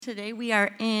Today we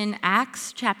are in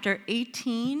Acts chapter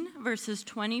 18, verses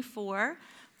 24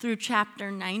 through chapter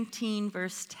 19,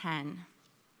 verse 10.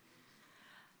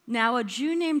 Now a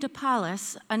Jew named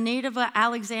Apollos, a native of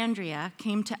Alexandria,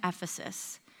 came to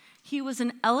Ephesus. He was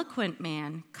an eloquent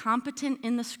man, competent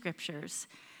in the scriptures.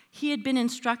 He had been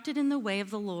instructed in the way of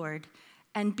the Lord,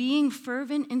 and being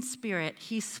fervent in spirit,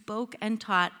 he spoke and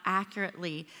taught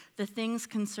accurately the things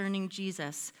concerning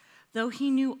Jesus, though he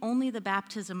knew only the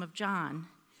baptism of John.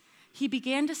 He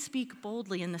began to speak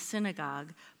boldly in the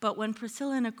synagogue, but when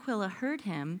Priscilla and Aquila heard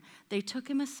him, they took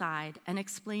him aside and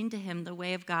explained to him the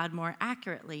way of God more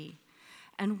accurately.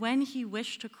 And when he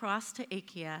wished to cross to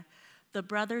Achaia, the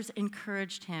brothers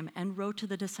encouraged him and wrote to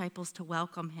the disciples to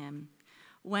welcome him.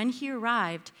 When he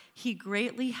arrived, he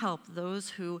greatly helped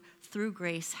those who, through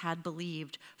grace, had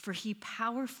believed, for he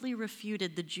powerfully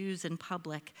refuted the Jews in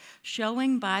public,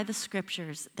 showing by the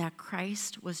scriptures that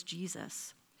Christ was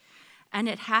Jesus. And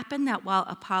it happened that while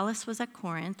Apollos was at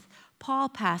Corinth, Paul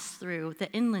passed through the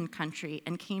inland country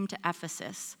and came to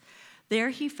Ephesus. There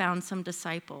he found some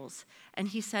disciples, and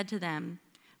he said to them,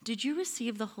 "Did you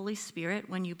receive the Holy Spirit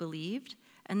when you believed?"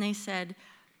 And they said,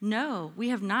 "No, we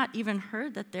have not even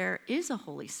heard that there is a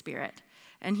Holy Spirit."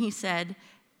 And he said,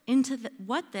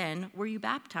 "What then were you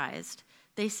baptized?"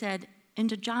 They said,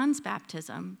 "Into John's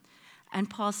baptism." And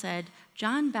Paul said,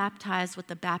 "John baptized with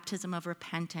the baptism of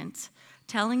repentance,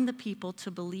 telling the people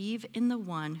to believe in the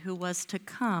one who was to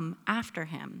come after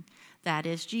him, that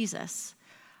is, Jesus."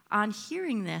 On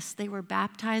hearing this, they were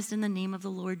baptized in the name of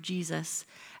the Lord Jesus.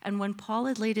 And when Paul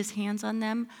had laid his hands on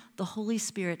them, the Holy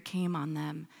Spirit came on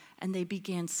them, and they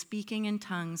began speaking in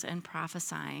tongues and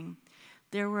prophesying.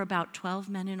 There were about 12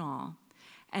 men in all.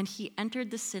 And he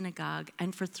entered the synagogue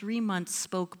and for 3 months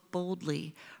spoke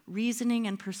boldly, reasoning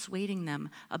and persuading them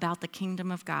about the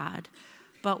kingdom of God.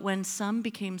 But when some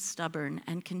became stubborn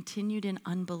and continued in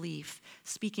unbelief,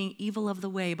 speaking evil of the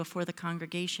way before the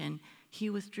congregation, he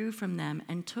withdrew from them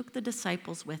and took the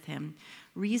disciples with him,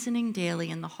 reasoning daily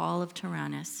in the hall of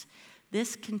Tyrannus.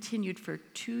 This continued for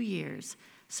 2 years,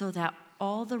 so that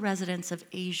all the residents of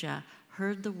Asia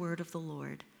heard the word of the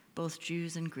Lord, both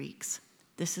Jews and Greeks.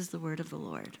 This is the word of the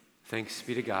Lord. Thanks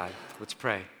be to God. Let's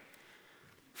pray.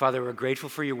 Father, we're grateful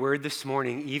for your word this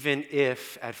morning, even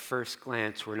if at first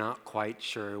glance we're not quite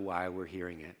sure why we're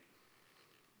hearing it.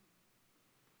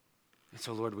 And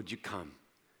so, Lord, would you come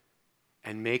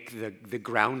and make the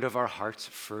ground of our hearts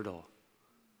fertile?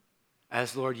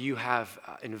 As, Lord, you have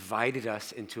invited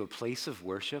us into a place of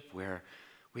worship where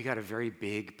we got a very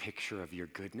big picture of your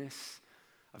goodness,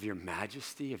 of your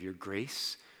majesty, of your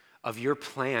grace, of your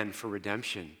plan for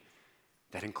redemption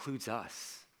that includes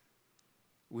us.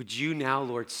 Would you now,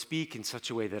 Lord, speak in such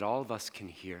a way that all of us can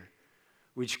hear?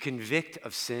 Would you convict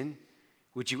of sin?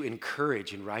 Would you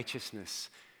encourage in righteousness?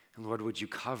 And Lord, would you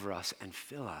cover us and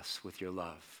fill us with your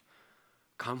love?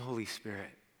 Come, Holy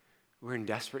Spirit. We're in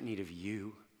desperate need of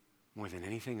you more than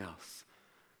anything else.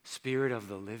 Spirit of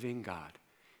the living God,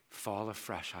 fall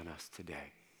afresh on us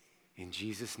today. In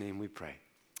Jesus' name we pray.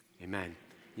 Amen.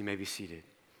 You may be seated.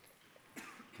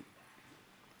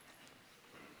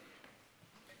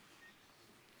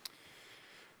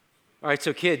 All right,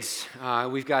 so kids,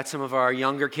 we've got some of our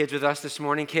younger kids with us this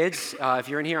morning. Kids, if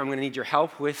you're in here, I'm going to need your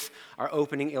help with our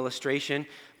opening illustration.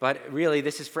 But really,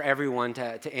 this is for everyone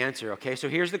to answer, okay? So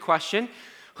here's the question.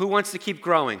 Who wants to keep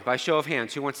growing? By show of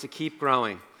hands, who wants to keep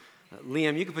growing?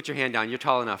 Liam, you can put your hand down. You're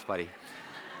tall enough, buddy.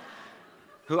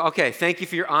 Okay, thank you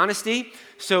for your honesty.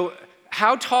 So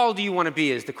how tall do you want to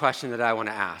be is the question that I want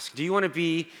to ask. Do you want to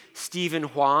be Stephen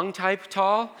Huang type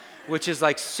tall, which is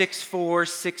like 6'4",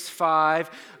 6'5",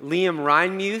 Liam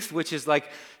Reinmuth, which is like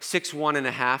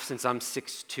 6'1.5" since I'm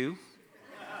 6'2"?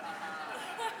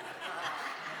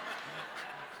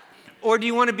 Or do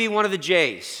you want to be one of the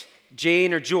J's,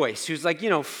 Jane or Joyce, who's like,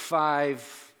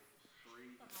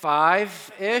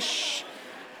 5'5"-ish,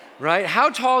 right? How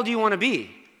tall do you want to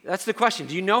be? That's the question.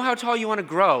 Do you know how tall you want to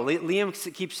grow?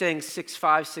 Liam keeps saying 6'5",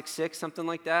 6'6", something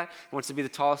like that. He wants to be the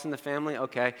tallest in the family.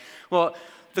 Okay. Well,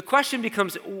 the question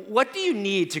becomes, what do you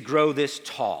need to grow this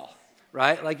tall,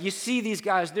 right? Like you see these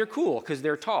guys, they're cool because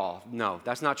they're tall. No,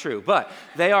 that's not true. But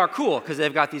they are cool because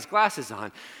they've got these glasses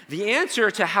on. The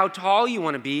answer to how tall you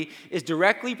want to be is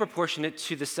directly proportionate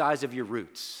to the size of your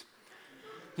roots.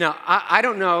 Now, I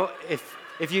don't know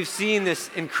if you've seen this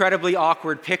incredibly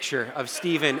awkward picture of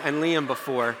Stephen and Liam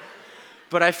before,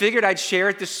 but I figured I'd share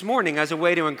it this morning as a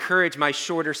way to encourage my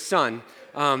shorter son.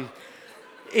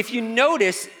 If you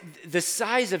notice, the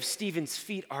size of Stephen's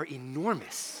feet are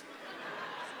enormous.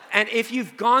 And if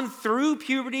you've gone through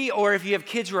puberty, or if you have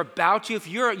kids who are about to, if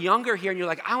you're younger here and you're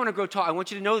like, I want to grow tall, I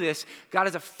want you to know this. God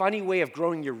has a funny way of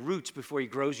growing your roots before he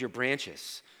grows your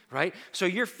branches, right? So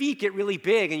your feet get really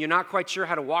big and you're not quite sure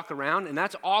how to walk around, and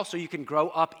that's also you can grow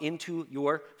up into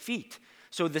your feet.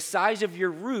 So the size of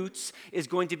your roots is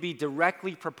going to be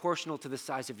directly proportional to the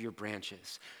size of your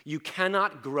branches. You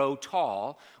cannot grow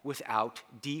tall without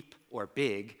deep or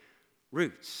big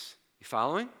roots. You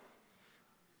following?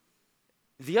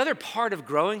 The other part of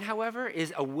growing, however,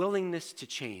 is a willingness to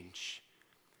change.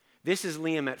 This is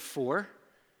Liam at 4,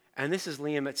 and this is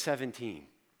Liam at 17.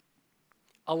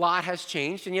 A lot has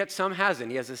changed, and yet some hasn't.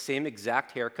 He has the same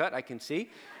exact haircut, I can see,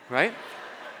 right?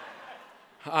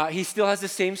 He still has the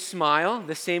same smile,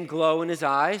 the same glow in his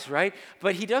eyes, right?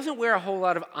 But he doesn't wear a whole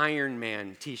lot of Iron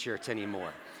Man t-shirts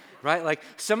anymore, right? Like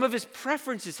some of his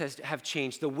preferences have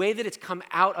changed. The way that it's come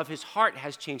out of his heart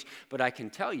has changed. But I can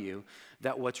tell you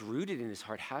that what's rooted in his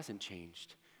heart hasn't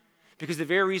changed. Because the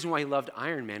very reason why he loved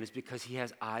Iron Man is because he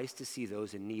has eyes to see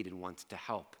those in need and wants to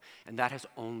help. And that has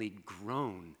only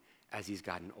grown as he's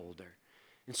gotten older.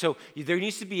 And so there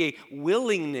needs to be a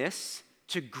willingness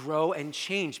to grow and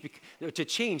change, to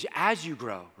change as you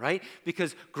grow, right?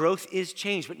 Because growth is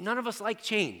change, but none of us like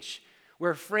change.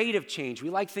 We're afraid of change. We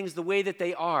like things the way that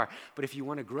they are. But if you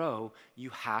want to grow,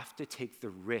 you have to take the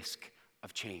risk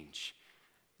of change.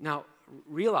 Now,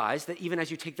 realize that even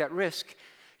as you take that risk,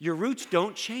 your roots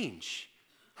don't change,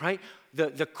 right?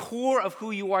 The core of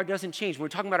who you are doesn't change. When we're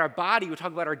talking about our body, we're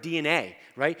talking about our DNA,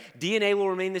 right? DNA will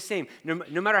remain the same.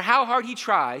 No matter how hard he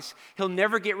tries, he'll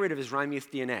never get rid of his Rhinemuth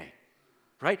DNA,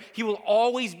 right? He will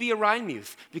always be a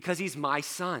Rhinemuth because he's my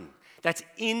son. That's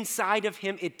inside of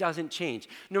him. It doesn't change.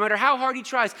 No matter how hard he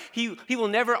tries, he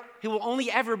will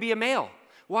only ever be a male.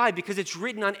 Why? Because it's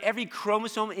written on every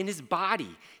chromosome in his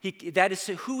body. That is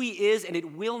who he is, and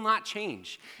it will not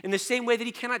change. In the same way that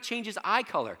he cannot change his eye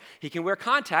color. He can wear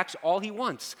contacts all he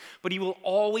wants, but he will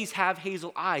always have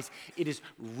hazel eyes. It is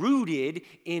rooted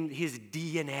in his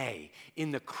DNA,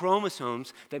 in the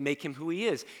chromosomes that make him who he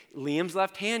is. Liam's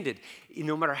left-handed.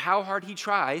 No matter how hard he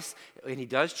tries, and he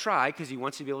does try because he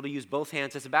wants to be able to use both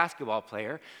hands as a basketball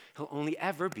player, he'll only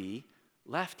ever be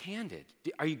left-handed.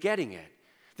 Are you getting it?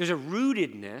 There's a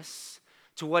rootedness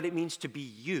to what it means to be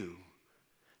you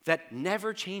that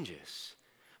never changes.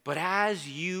 But as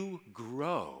you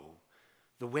grow,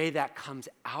 the way that comes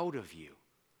out of you,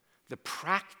 the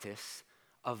practice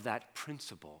of that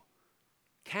principle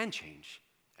can change,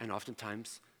 and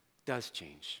oftentimes does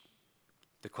change.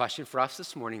 The question for us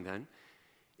this morning then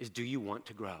is, do you want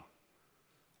to grow?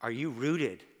 Are you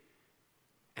rooted?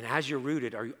 And as you're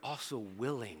rooted, are you also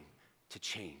willing to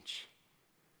change?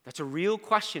 That's a real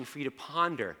question for you to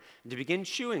ponder and to begin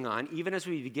chewing on, even as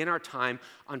we begin our time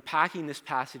unpacking this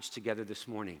passage together this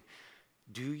morning.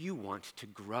 Do you want to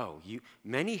grow?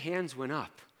 Many hands went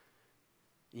up.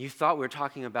 You thought we were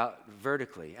talking about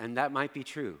vertically, and that might be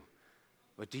true.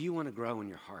 But do you want to grow in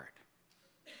your heart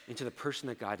into the person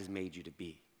that God has made you to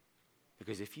be?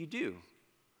 Because if you do,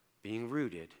 being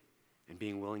rooted and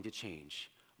being willing to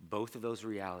change, both of those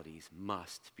realities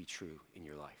must be true in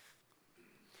your life.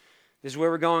 This is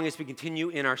where we're going as we continue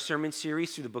in our sermon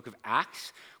series through the book of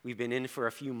Acts. We've been in for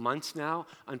a few months now,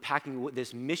 unpacking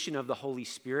this mission of the Holy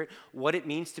Spirit, what it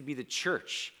means to be the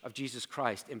church of Jesus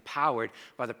Christ, empowered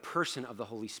by the person of the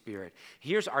Holy Spirit.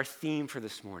 Here's our theme for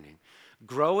this morning.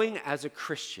 Growing as a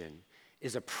Christian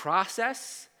is a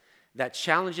process that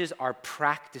challenges our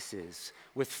practices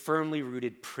with firmly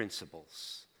rooted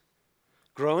principles.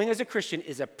 Growing as a Christian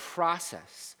is a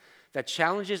process that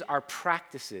challenges our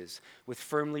practices with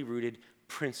firmly rooted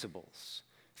principles.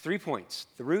 3 points: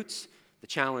 the roots, the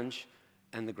challenge,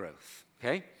 and the growth.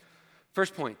 Okay?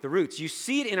 First point, the roots. You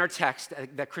see it in our text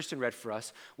that Kristen read for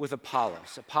us with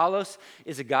Apollos. Apollos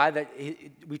is a guy that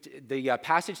the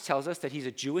passage tells us that he's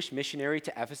a Jewish missionary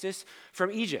to Ephesus from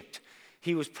Egypt.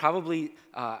 He was probably,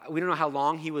 we don't know how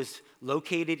long he was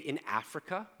located in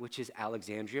Africa, which is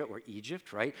Alexandria or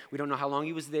Egypt, right? We don't know how long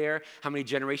he was there, how many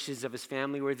generations of his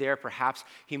family were there. Perhaps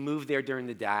he moved there during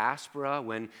the diaspora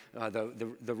when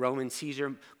the Roman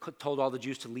Caesar told all the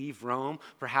Jews to leave Rome.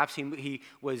 Perhaps he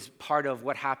was part of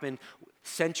what happened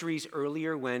centuries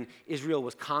earlier when Israel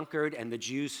was conquered and the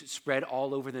Jews spread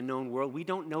all over the known world. We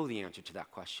don't know the answer to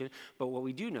that question, but what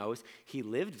we do know is he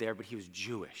lived there, but he was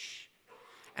Jewish.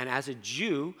 And as a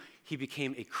Jew, he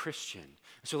became a Christian.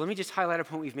 So let me just highlight a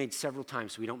point we've made several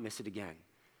times so we don't miss it again.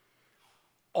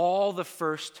 All the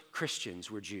first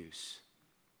Christians were Jews.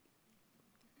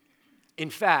 In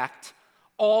fact,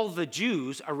 all the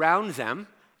Jews around them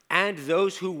and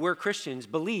those who were Christians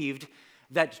believed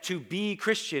that to be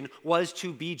Christian was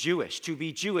to be Jewish. To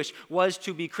be Jewish was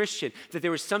to be Christian. That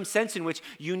there was some sense in which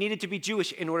you needed to be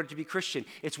Jewish in order to be Christian.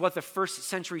 It's what the first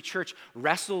century church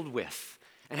wrestled with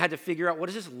and had to figure out, what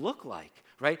does this look like,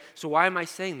 right? So why am I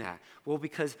saying that? Well,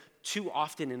 because too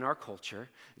often in our culture,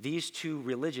 these two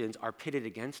religions are pitted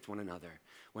against one another,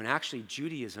 when actually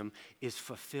Judaism is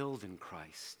fulfilled in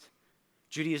Christ.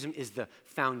 Judaism is the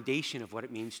foundation of what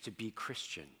it means to be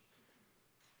Christian.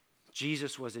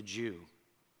 Jesus was a Jew.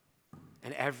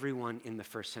 And everyone in the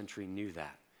first century knew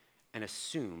that and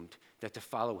assumed that to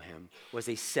follow him was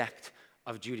a sect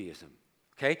of Judaism.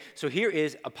 Okay? So here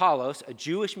is Apollos, a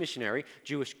Jewish missionary,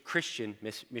 Jewish Christian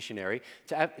missionary,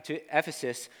 to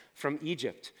Ephesus from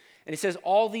Egypt. And it says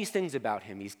all these things about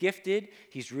him. He's gifted,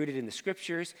 he's rooted in the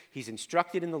scriptures, he's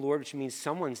instructed in the Lord, which means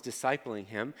someone's discipling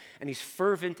him, and he's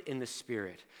fervent in the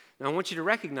Spirit. Now I want you to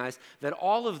recognize that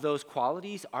all of those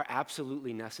qualities are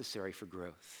absolutely necessary for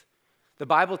growth. The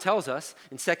Bible tells us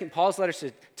in Paul's letters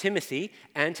to Timothy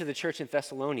and to the church in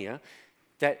Thessalonica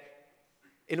that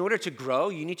in order to grow,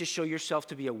 you need to show yourself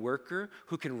to be a worker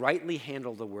who can rightly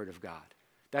handle the word of God.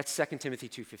 That's 2 Timothy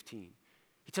 2:15.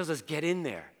 He tells us, get in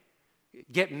there.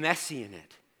 Get messy in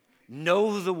it.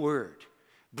 Know the word.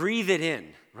 Breathe it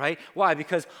in, right? Why?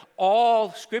 Because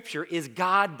all Scripture is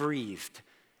God-breathed.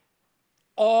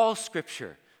 All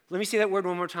Scripture. Let me say that word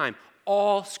one more time.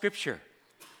 All Scripture.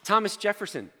 Thomas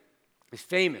Jefferson is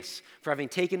famous for having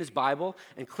taken his Bible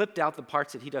and clipped out the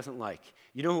parts that he doesn't like.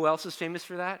 You know who else is famous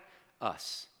for that?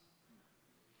 Us.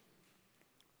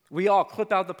 We all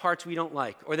clip out the parts we don't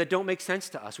like or that don't make sense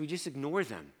to us. We just ignore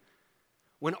them.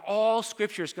 When all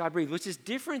Scripture is God-breathed, which is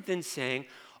different than saying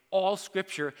all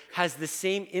Scripture has the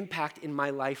same impact in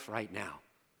my life right now.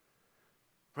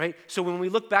 Right? So when we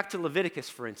look back to Leviticus,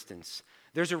 for instance,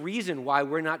 there's a reason why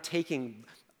we're not taking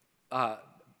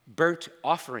burnt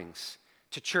offerings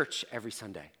to church every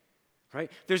Sunday,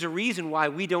 right? There's a reason why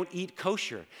we don't eat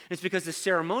kosher. It's because the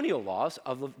ceremonial laws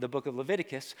of the book of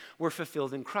Leviticus were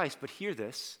fulfilled in Christ. But hear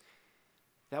this,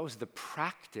 that was the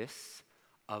practice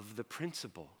of the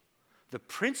principle. The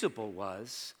principle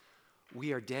was,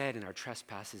 we are dead in our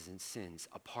trespasses and sins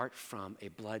apart from a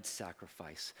blood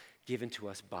sacrifice given to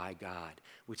us by God,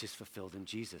 which is fulfilled in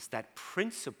Jesus. That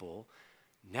principle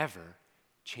never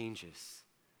changes.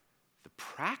 The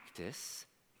practice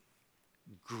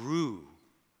grew.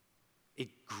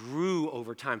 It grew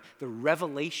over time. The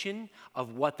revelation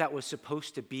of what that was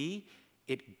supposed to be,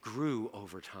 it grew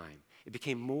over time. It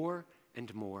became more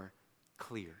and more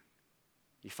clear.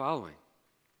 You following?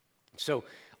 So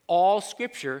all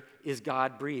Scripture is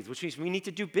God-breathed, which means we need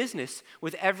to do business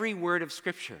with every word of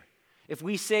Scripture. If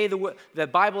we say the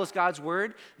Bible is God's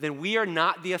word, then we are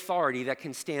not the authority that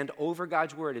can stand over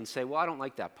God's word and say, well, I don't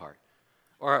like that part.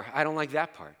 Or I don't like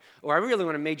that part. Or I really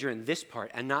want to major in this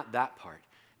part and not that part.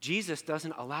 Jesus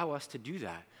doesn't allow us to do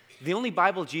that. The only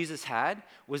Bible Jesus had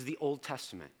was the Old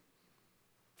Testament.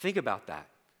 Think about that.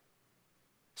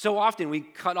 So often we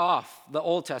cut off the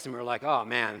Old Testament. We're like, oh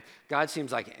man, God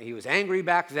seems like he was angry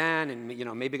back then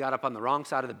and maybe got up on the wrong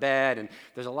side of the bed and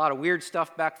there's a lot of weird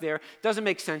stuff back there. Doesn't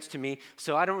make sense to me,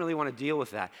 so I don't really want to deal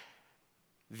with that.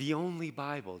 The only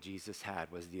Bible Jesus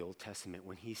had was the Old Testament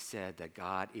when he said that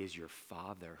God is your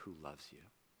Father who loves you.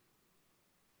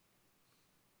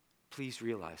 Please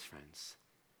realize, friends,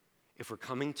 if we're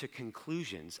coming to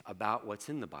conclusions about what's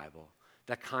in the Bible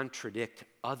that contradict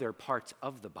other parts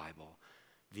of the Bible,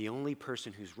 the only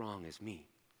person who's wrong is me.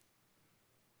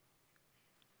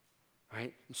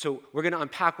 Right? So we're going to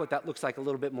unpack what that looks like a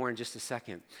little bit more in just a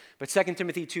second. But 2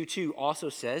 Timothy 2:2 also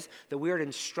says that we are to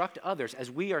instruct others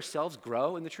as we ourselves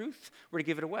grow in the truth. We're to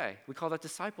give it away. We call that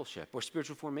discipleship or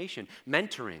spiritual formation,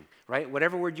 mentoring, right?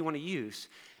 Whatever word you want to use.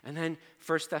 And then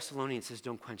 1 Thessalonians says,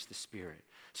 don't quench the Spirit.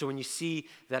 So when you see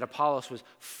that Apollos was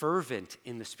fervent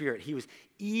in the Spirit, he was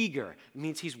eager, it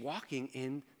means he's walking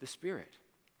in the Spirit,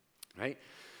 right?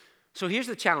 So here's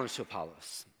the challenge to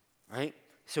Apollos, right?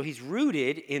 So he's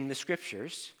rooted in the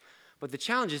Scriptures, but the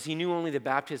challenge is he knew only the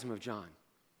baptism of John.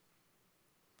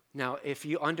 Now, if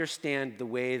you understand the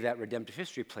way that redemptive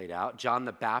history played out, John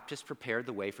the Baptist prepared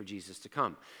the way for Jesus to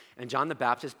come. And John the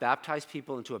Baptist baptized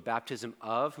people into a baptism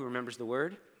of, who remembers the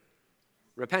word?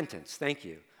 Repentance, thank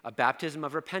you. A baptism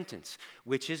of repentance,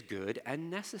 which is good and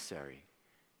necessary.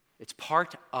 It's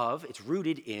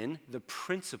rooted in the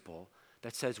principle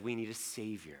that says we need a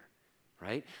Savior,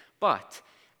 right? But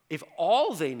if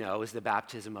all they know is the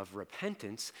baptism of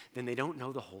repentance, then they don't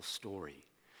know the whole story.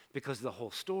 Because the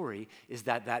whole story is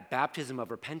that baptism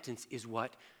of repentance is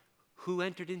what? Who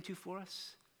entered into for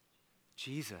us?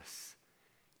 Jesus.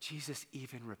 Jesus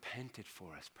even repented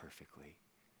for us perfectly.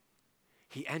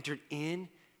 He entered in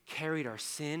carried our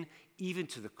sin even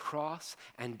to the cross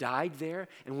and died there.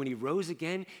 And when he rose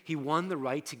again, he won the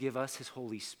right to give us his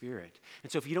Holy Spirit.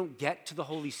 And so if you don't get to the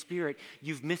Holy Spirit,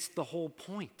 you've missed the whole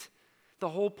point. The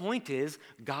whole point is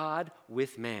God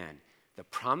with man. The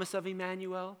promise of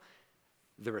Emmanuel,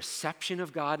 the reception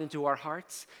of God into our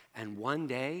hearts, and one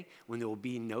day when there will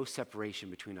be no separation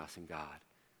between us and God.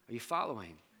 Are you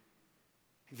following?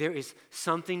 There is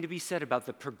something to be said about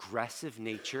the progressive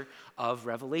nature of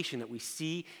Revelation that we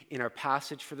see in our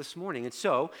passage for this morning. And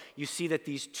so you see that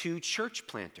these two church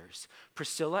planters,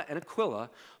 Priscilla and Aquila,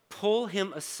 pull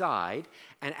him aside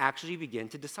and actually begin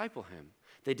to disciple him.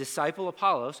 They disciple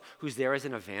Apollos, who's there as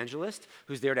an evangelist,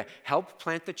 who's there to help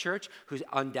plant the church, who's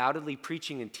undoubtedly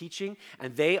preaching and teaching,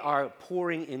 and they are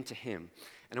pouring into him.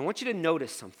 And I want you to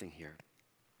notice something here.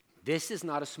 This is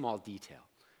not a small detail.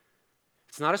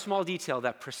 It's not a small detail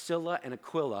that Priscilla and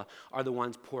Aquila are the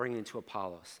ones pouring into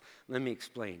Apollos. Let me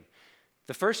explain.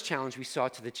 The first challenge we saw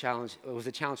was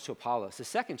a challenge to Apollos. The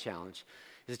second challenge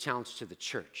is a challenge to the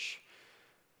church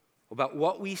about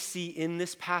what we see in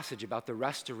this passage about the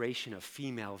restoration of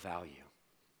female value.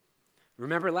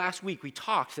 Remember last week we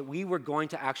talked that we were going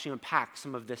to actually unpack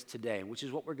some of this today, which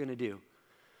is what we're going to do.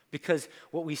 Because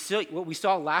what we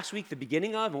saw last week, the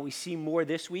beginning of, and what we see more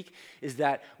this week, is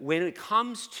that when it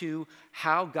comes to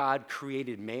how God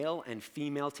created male and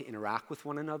female to interact with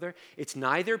one another, it's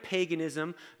neither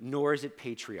paganism nor is it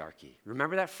patriarchy.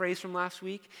 Remember that phrase from last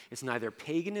week? It's neither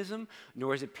paganism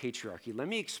nor is it patriarchy. Let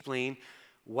me explain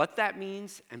what that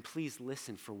means, and please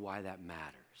listen for why that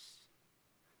matters.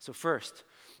 So first,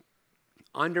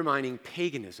 undermining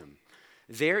paganism.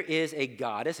 There is a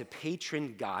goddess, a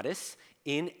patron goddess,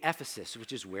 in Ephesus,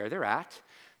 which is where they're at,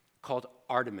 called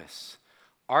Artemis.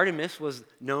 Artemis was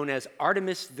known as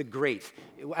Artemis the Great.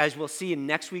 As we'll see in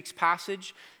next week's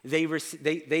passage,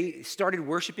 they started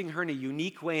worshiping her in a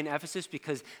unique way in Ephesus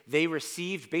because they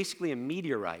received basically a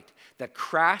meteorite that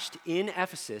crashed in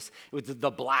Ephesus with the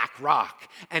black rock.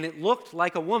 And it looked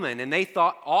like a woman, and they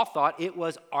all thought it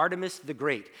was Artemis the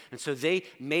Great. And so they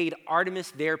made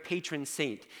Artemis their patron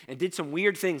saint and did some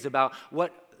weird things about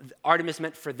what Artemis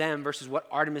meant for them versus what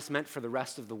Artemis meant for the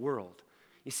rest of the world.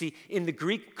 You see, in the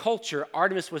Greek culture,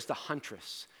 Artemis was the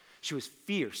huntress. She was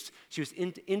fierce. She was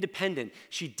independent.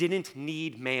 She didn't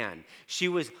need man. She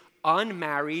was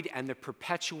unmarried and the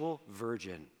perpetual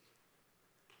virgin.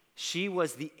 She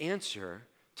was the answer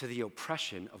to the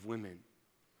oppression of women.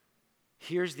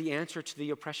 Here's the answer to the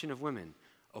oppression of women: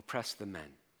 oppress the men.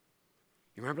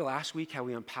 You remember last week how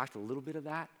we unpacked a little bit of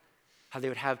that? How they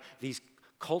would have these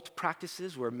cult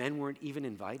practices where men weren't even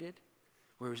invited,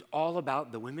 where it was all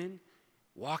about the women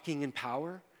walking in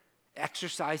power,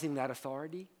 exercising that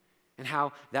authority, and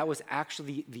how that was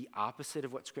actually the opposite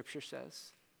of what Scripture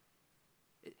says.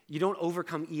 You don't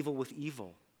overcome evil with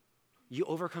evil. You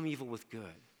overcome evil with good.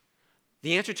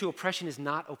 The answer to oppression is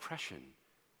not oppression.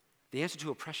 The answer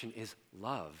to oppression is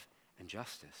love and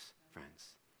justice,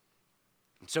 friends.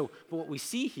 So what we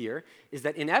see here is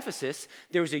that in Ephesus,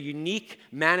 there was a unique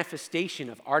manifestation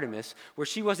of Artemis where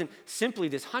she wasn't simply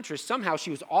this huntress. Somehow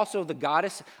she was also the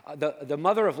goddess, the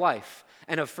mother of life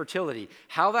and of fertility.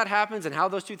 How that happens and how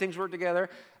those two things work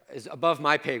together is above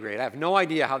my pay grade. I have no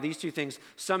idea how these two things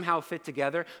somehow fit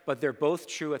together, but they're both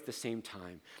true at the same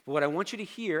time. But what I want you to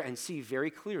hear and see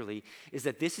very clearly is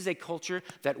that this is a culture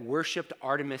that worshiped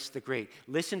Artemis the Great.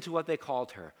 Listen to what they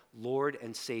called her: Lord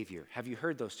and Savior. Have you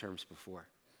heard those terms before?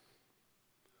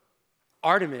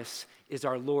 Artemis is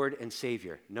our Lord and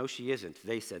Savior. No, she isn't.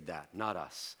 They said that, not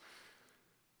us.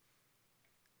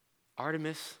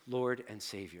 Artemis, Lord and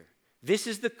Savior. This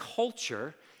is the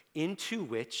culture into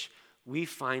which we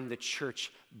find the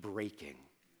church breaking.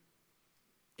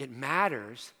 It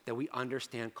matters that we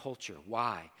understand culture.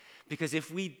 Why? Because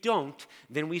if we don't,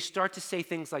 then we start to say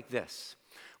things like this: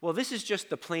 well, this is just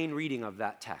the plain reading of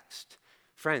that text.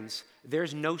 Friends,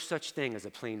 there's no such thing as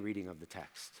a plain reading of the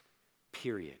text,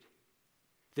 period.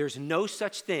 There's no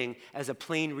such thing as a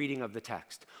plain reading of the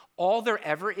text. All there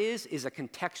ever is a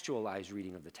contextualized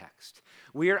reading of the text.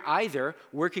 We are either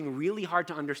working really hard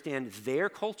to understand their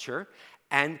culture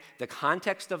and the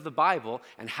context of the Bible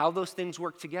and how those things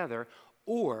work together,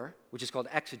 or, which is called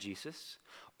exegesis,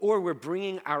 or we're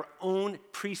bringing our own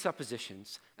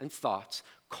presuppositions and thoughts,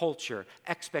 culture,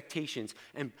 expectations,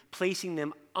 and placing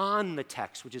them on the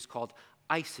text, which is called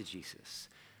eisegesis.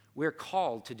 We're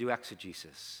called to do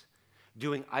exegesis.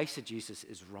 Doing eisegesis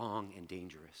is wrong and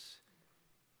dangerous.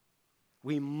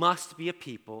 We must be a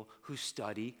people who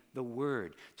study the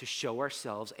Word to show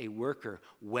ourselves a worker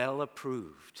well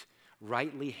approved,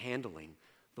 rightly handling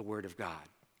the Word of God.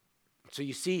 So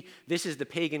you see, this is the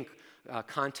pagan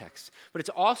context. But it's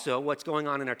also what's going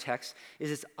on in our text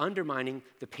is it's undermining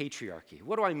the patriarchy.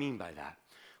 What do I mean by that?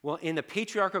 Well, in the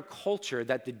patriarchal culture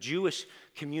that the Jewish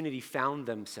community found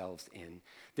themselves in,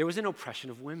 there was an oppression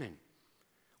of women.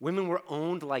 Women were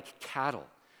owned like cattle.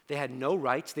 They had no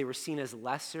rights. They were seen as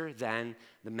lesser than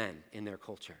the men in their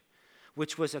culture,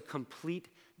 which was a complete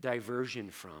diversion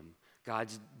from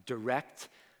God's direct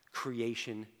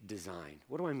creation design.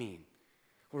 What do I mean?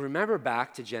 Well, remember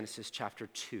back to Genesis chapter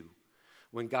 2,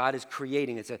 when God is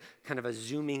creating. It's a kind of a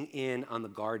zooming in on the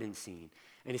garden scene.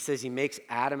 And he says he makes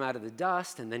Adam out of the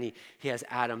dust, and then he has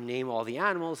Adam name all the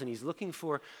animals, and he's looking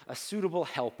for a suitable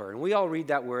helper. And we all read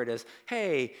that word as,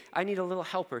 hey, I need a little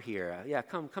helper here. Yeah,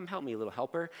 come help me, little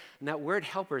helper. And that word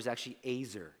helper is actually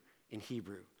azer in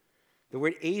Hebrew. The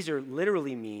word azer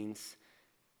literally means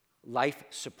life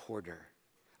supporter.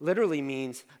 Literally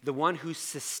means the one who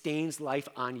sustains life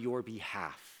on your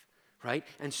behalf, right?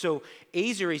 And so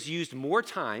azer is used more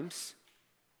times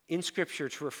in Scripture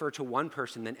to refer to one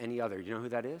person than any other. You know who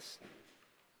that is?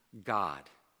 God.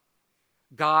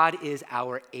 God is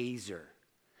our azer.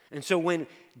 And so when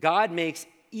God makes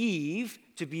Eve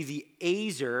to be the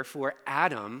azer for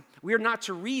Adam, we are not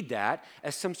to read that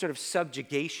as some sort of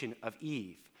subjugation of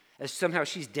Eve, as somehow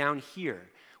she's down here.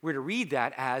 We're to read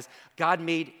that as God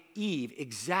made Eve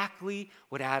exactly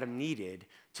what Adam needed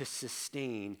to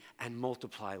sustain and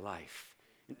multiply life.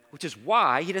 Which is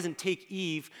why he doesn't take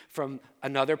Eve from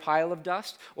another pile of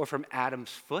dust or from Adam's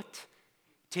foot.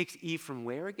 He takes Eve from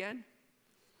where again?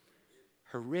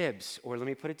 Her ribs, or let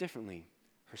me put it differently,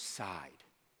 her side.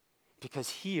 Because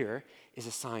here is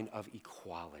a sign of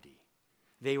equality.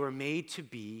 They were made to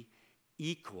be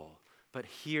equal, but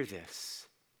hear this,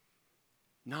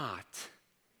 not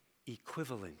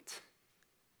equivalent.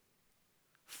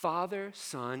 Father,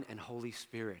 Son, and Holy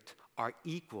Spirit are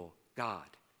equal God.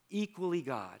 Equally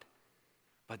God,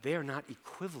 but they are not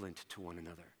equivalent to one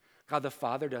another. God the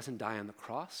Father doesn't die on the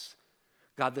cross.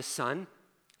 God the Son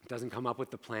doesn't come up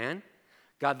with the plan.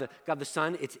 God the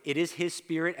Son, it is his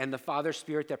Spirit and the Father's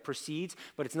Spirit that proceeds,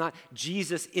 but it's not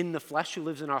Jesus in the flesh who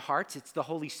lives in our hearts. It's the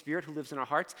Holy Spirit who lives in our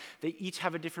hearts. They each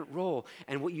have a different role.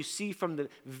 And what you see from the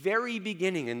very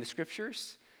beginning in the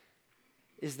Scriptures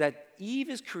is that Eve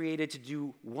is created to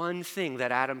do one thing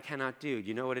that Adam cannot do. Do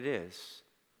you know what it is?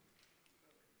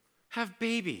 Have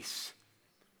babies.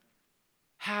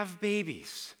 Have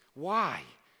babies. Why?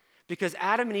 Because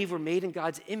Adam and Eve were made in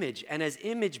God's image, and as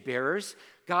image bearers,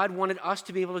 God wanted us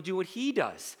to be able to do what he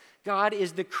does. God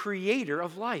is the creator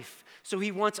of life, so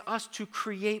he wants us to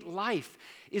create life.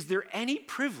 Is there any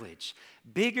privilege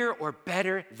bigger or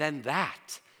better than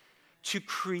that? To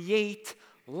create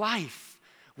life.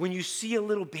 When you see a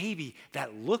little baby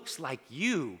that looks like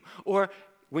you, or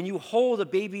when you hold a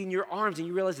baby in your arms and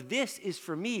you realize this is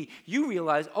for me, you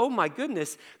realize, oh my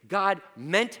goodness, God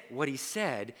meant what he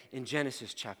said in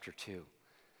Genesis chapter 2.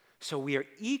 So we are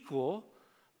equal,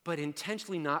 but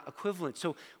intentionally not equivalent.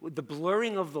 So the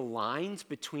blurring of the lines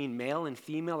between male and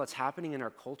female that's happening in our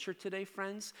culture today,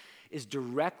 friends, is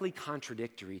directly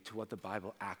contradictory to what the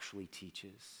Bible actually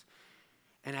teaches.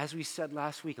 And as we said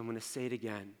last week, I'm going to say it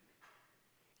again.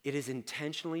 It is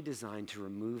intentionally designed to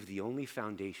remove the only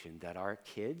foundation that our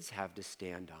kids have to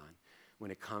stand on when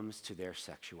it comes to their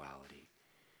sexuality.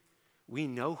 We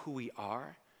know who we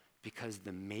are because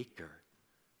the Maker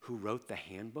who wrote the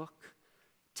handbook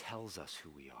tells us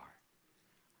who we are.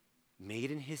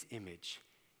 Made in his image,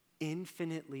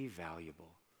 infinitely valuable,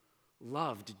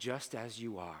 loved just as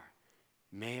you are,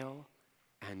 male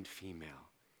and female.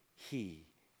 He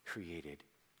created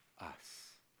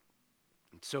us.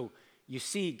 And so, you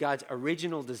see God's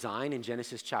original design in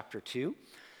Genesis chapter 2,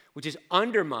 which is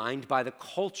undermined by the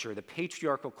culture, the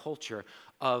patriarchal culture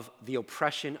of the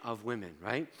oppression of women,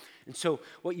 right? And so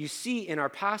what you see in our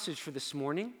passage for this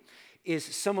morning is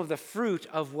some of the fruit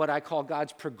of what I call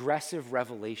God's progressive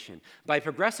revelation. By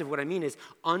progressive, what I mean is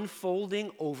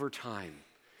unfolding over time.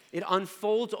 It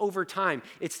unfolds over time.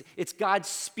 It's God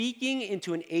speaking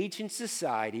into an ancient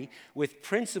society with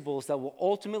principles that will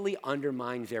ultimately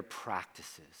undermine their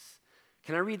practices.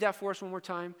 Can I read that for us one more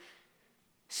time?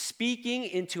 Speaking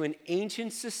into an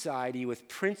ancient society with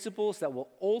principles that will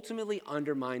ultimately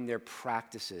undermine their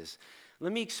practices.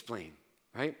 Let me explain,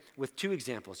 right? With two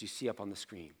examples you see up on the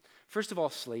screen. First of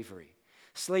all, slavery.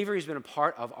 Slavery has been a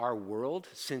part of our world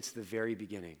since the very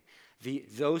beginning.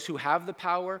 Those who have the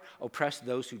power oppress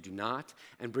those who do not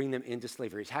and bring them into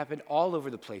slavery. It's happened all over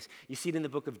the place. You see it in the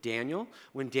book of Daniel,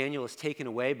 when Daniel is taken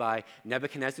away by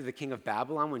Nebuchadnezzar, the king of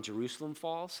Babylon, when Jerusalem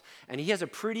falls. And he has a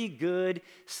pretty good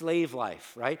slave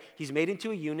life, right? He's made into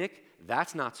a eunuch.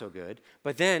 That's not so good.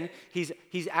 But then he's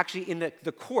actually in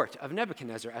the court of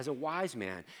Nebuchadnezzar as a wise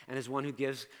man and as one who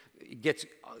gets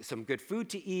some good food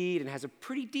to eat and has a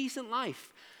pretty decent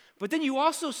life. But then you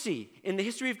also see in the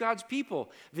history of God's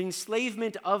people the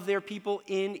enslavement of their people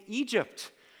in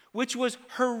Egypt, which was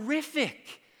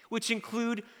horrific, which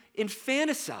include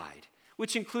infanticide,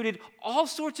 which included all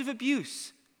sorts of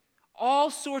abuse.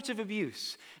 All sorts of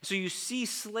abuse. So you see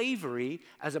slavery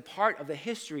as a part of the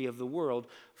history of the world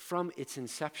from its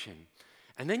inception.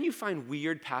 And then you find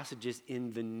weird passages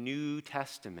in the New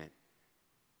Testament.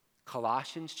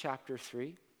 Colossians chapter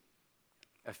 3,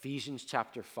 Ephesians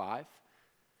chapter 5,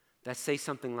 that say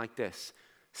something like this: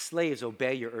 slaves,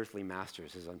 obey your earthly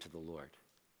masters as unto the Lord.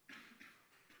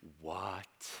 What?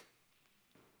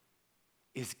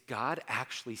 Is God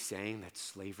actually saying that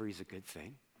slavery is a good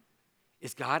thing?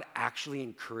 Is God actually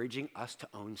encouraging us to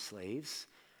own slaves?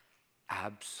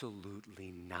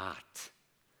 Absolutely not.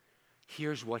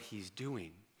 Here's what he's doing.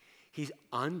 He's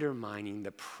undermining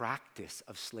the practice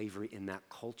of slavery in that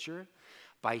culture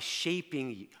by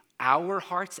shaping our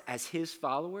hearts as his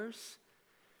followers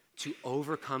to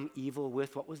overcome evil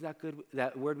with, what was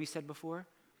that word we said before?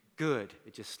 Good.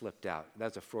 It just slipped out.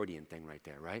 That's a Freudian thing right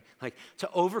there, right? Like to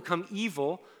overcome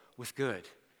evil with good.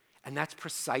 And that's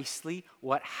precisely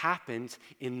what happened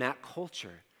in that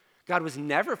culture. God was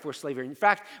never for slavery. In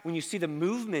fact, when you see the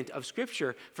movement of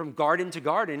Scripture from garden to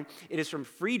garden, it is from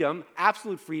freedom,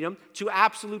 absolute freedom, to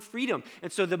absolute freedom.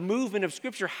 And so the movement of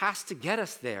Scripture has to get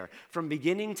us there from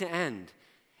beginning to end.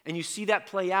 And you see that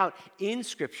play out in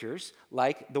Scriptures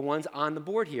like the ones on the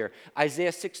board here.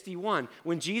 Isaiah 61,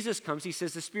 when Jesus comes, he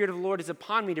says, "The Spirit of the Lord is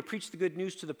upon me to preach the good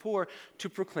news to the poor, to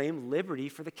proclaim liberty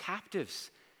for the captives."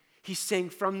 He's saying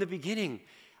from the beginning,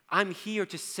 I'm here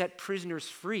to set prisoners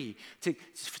free,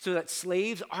 so that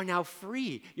slaves are now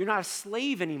free. You're not a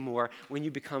slave anymore when you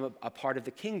become a part of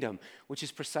the kingdom, which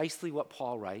is precisely what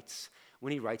Paul writes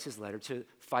when he writes his letter to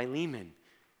Philemon.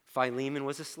 Philemon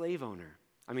was a slave owner.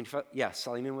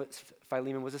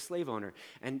 Philemon was a slave owner,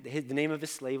 and the name of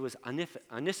his slave was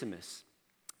Onesimus.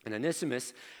 And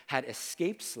Onesimus had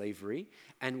escaped slavery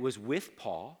and was with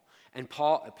Paul. And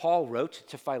Paul wrote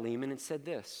to Philemon and said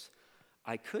this: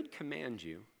 I could command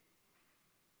you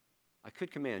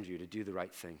to do the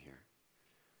right thing here.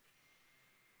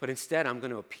 But instead, I'm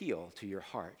going to appeal to your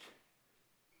heart.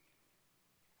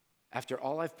 After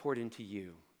all I've poured into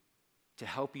you to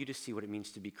help you to see what it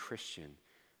means to be Christian,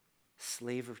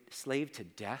 slave to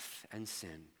death and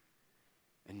sin,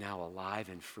 and now alive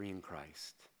and free in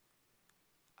Christ,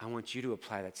 I want you to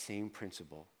apply that same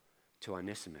principle to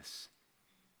Onesimus,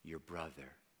 your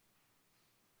brother.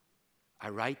 I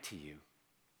write to you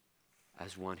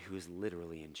as one who is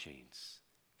literally in chains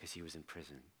because he was in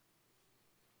prison.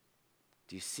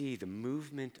 Do you see the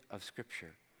movement of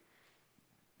Scripture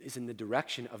is in the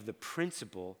direction of the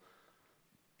principle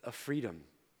of freedom?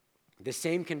 The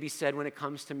same can be said when it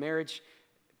comes to marriage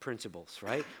principles,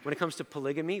 right? When it comes to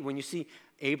polygamy, when you see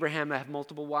Abraham have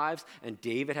multiple wives and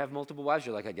David have multiple wives,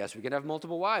 you're like, I guess we can have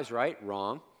multiple wives, right?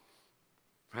 Wrong.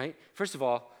 Right? First of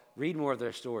all, read more of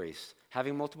their stories.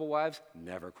 Having multiple wives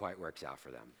never quite works out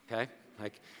for them, okay?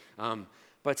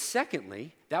 But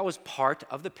secondly, that was part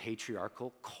of the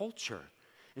patriarchal culture.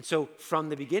 And so from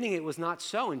the beginning, it was not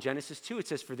so. In Genesis 2, it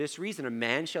says, for this reason, a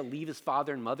man shall leave his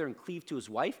father and mother and cleave to his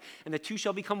wife, and the two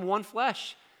shall become one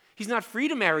flesh. He's not free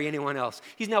to marry anyone else.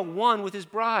 He's now one with his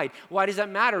bride. Why does that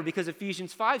matter? Because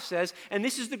Ephesians 5 says, and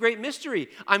this is the great mystery,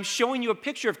 I'm showing you a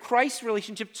picture of Christ's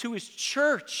relationship to his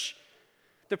church.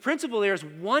 The principle there is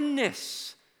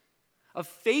oneness, of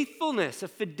faithfulness,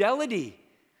 of fidelity,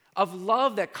 of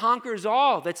love that conquers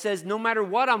all, that says, no matter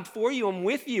what, I'm for you, I'm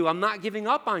with you, I'm not giving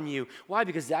up on you. Why?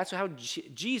 Because that's how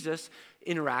Jesus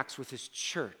interacts with his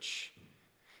church.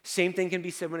 Same thing can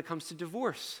be said when it comes to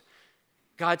divorce.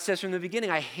 God says from the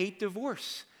beginning, I hate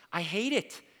divorce. I hate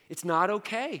it. It's not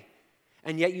okay.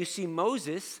 And yet you see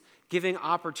Moses giving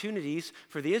opportunities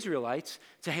for the Israelites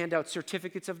to hand out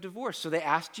certificates of divorce. So they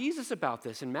asked Jesus about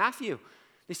this in Matthew.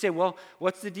 They say, well,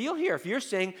 what's the deal here? If you're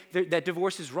saying that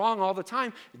divorce is wrong all the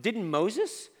time, didn't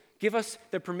Moses give us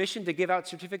the permission to give out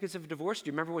certificates of divorce? Do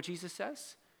you remember what Jesus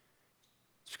says?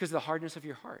 It's because of the hardness of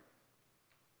your heart.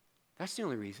 That's the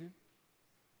only reason.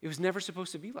 It was never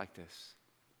supposed to be like this.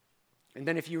 And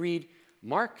then if you read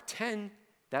Mark 10,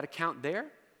 that account there,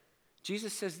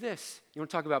 Jesus says this. You want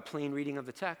to talk about plain reading of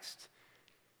the text?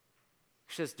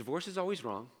 He says, divorce is always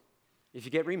wrong. If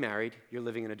you get remarried, you're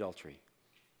living in adultery.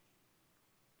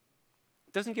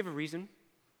 Doesn't give a reason.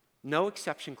 No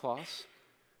exception clause.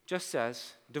 Just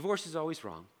says, divorce is always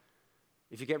wrong.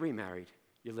 If you get remarried,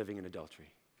 you're living in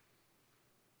adultery.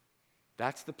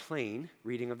 That's the plain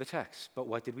reading of the text. But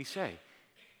what did we say?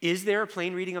 Is there a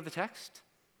plain reading of the text?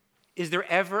 Is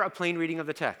there ever a plain reading of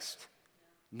the text?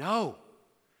 No.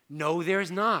 No, there's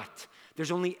not.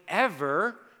 There's only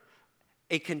ever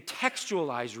a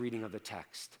contextualized reading of the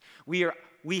text.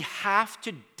 We have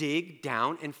to dig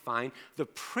down and find the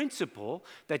principle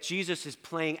that Jesus is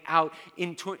playing out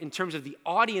in terms of the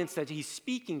audience that he's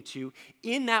speaking to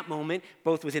in that moment,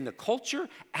 both within the culture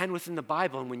and within the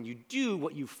Bible. And when you do,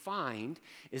 what you find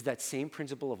is that same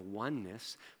principle of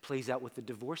oneness plays out with the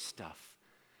divorce stuff.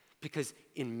 Because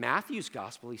in Matthew's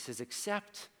gospel, he says,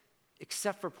 except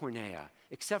for porneia,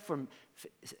 except for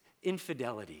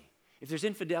infidelity. If there's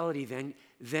infidelity,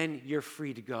 then you're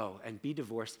free to go and be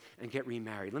divorced and get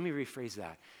remarried. Let me rephrase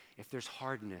that. If there's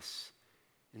hardness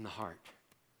in the heart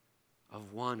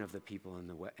of one of the people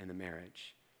in the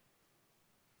marriage,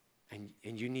 and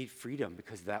you need freedom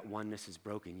because that oneness is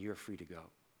broken, you're free to go.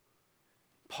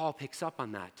 Paul picks up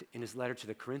on that in his letter to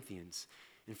the Corinthians.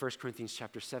 In 1 Corinthians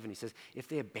chapter 7, he says, if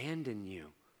they abandon you,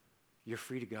 you're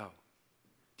free to go.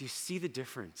 Do you see the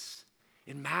difference?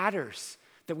 It matters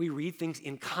that we read things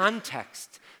in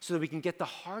context so that we can get the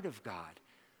heart of God.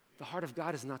 The heart of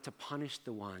God is not to punish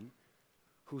the one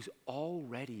who's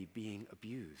already being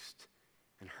abused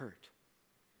and hurt.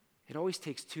 It always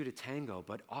takes two to tango,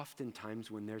 but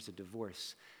oftentimes when there's a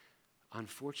divorce,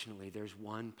 unfortunately, there's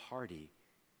one party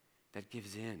that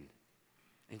gives in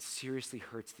and seriously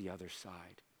hurts the other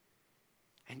side.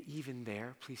 And even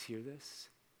there, please hear this,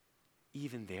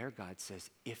 even there, God says,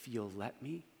 if you'll let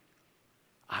me,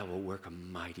 I will work a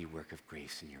mighty work of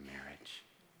grace in your marriage.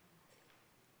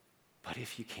 But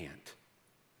if you can't,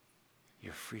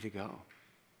 you're free to go.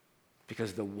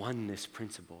 Because the oneness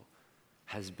principle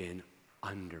has been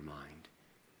undermined.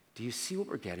 Do you see what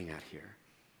we're getting at here?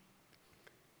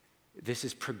 This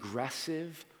is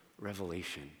progressive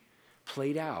revelation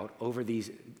played out over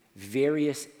these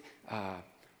various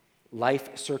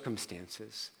life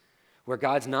circumstances where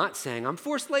God's not saying, I'm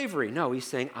for slavery. No, he's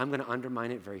saying, I'm going to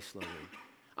undermine it very slowly.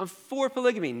 I'm for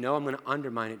polygamy. No, I'm going to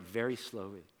undermine it very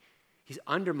slowly. He's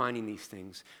undermining these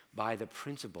things by the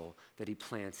principle that he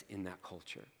plants in that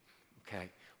culture. Okay?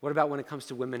 What about when it comes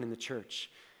to women in the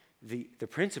church? The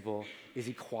principle is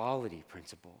equality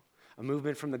principle. A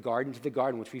movement from the garden to the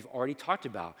garden, which we've already talked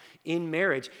about. In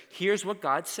marriage, here's what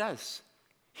God says.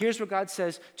 Here's what God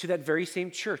says to that very same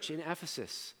church in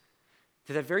Ephesus.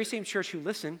 To that very same church who,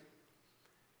 listen,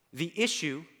 the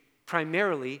issue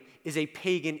primarily is a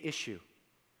pagan issue.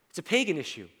 It's a pagan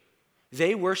issue.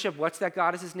 They worship, what's that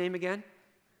goddess's name again?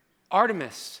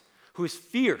 Artemis, who is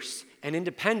fierce and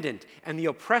independent and the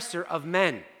oppressor of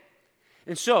men.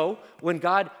 And so, when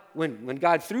God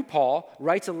through Paul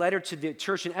writes a letter to the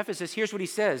church in Ephesus, here's what he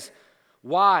says.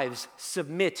 Wives,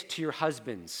 submit to your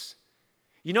husbands.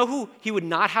 You know who he would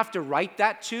not have to write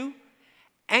that to?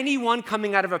 Anyone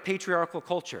coming out of a patriarchal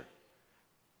culture.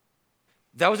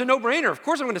 That was a no-brainer. Of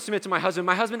course I'm going to submit to my husband.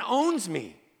 My husband owns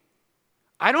me.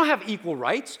 I don't have equal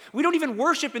rights. We don't even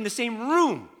worship in the same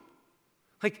room.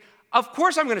 Of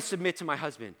course I'm going to submit to my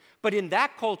husband. But in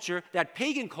that culture, that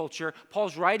pagan culture,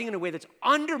 Paul's writing in a way that's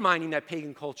undermining that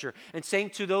pagan culture and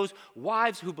saying to those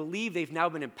wives who believe they've now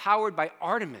been empowered by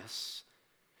Artemis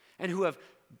and who have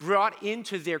brought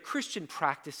into their Christian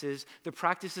practices the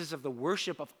practices of the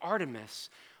worship of Artemis,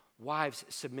 wives,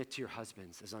 submit to your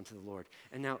husbands as unto the Lord.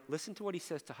 And now listen to what he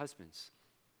says to husbands.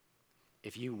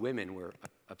 If you women were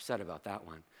upset about that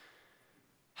one,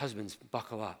 husbands,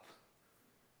 buckle up.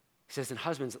 He says, and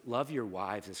husbands, love your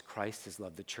wives as Christ has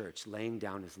loved the church, laying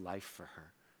down his life for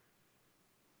her.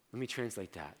 Let me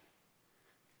translate that.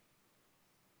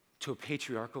 To a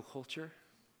patriarchal culture,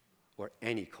 or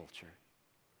any culture,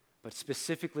 but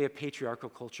specifically a patriarchal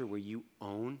culture where you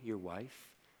own your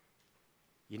wife,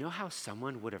 you know how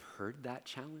someone would have heard that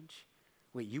challenge?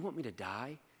 Wait, you want me to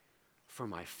die for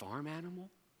my farm animal?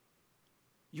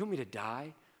 You want me to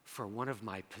die for one of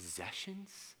my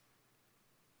possessions?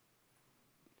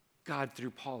 God,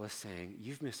 through Paul, is saying,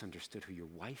 you've misunderstood who your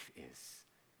wife is.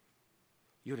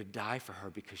 You're to die for her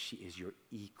because she is your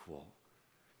equal,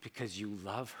 because you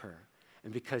love her,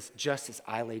 and because just as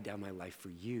I laid down my life for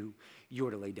you,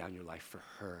 you're to lay down your life for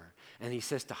her. And he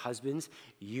says to husbands,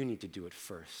 you need to do it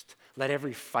first. Let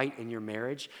every fight in your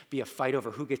marriage be a fight over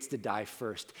who gets to die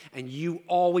first. And you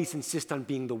always insist on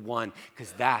being the one,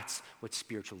 because that's what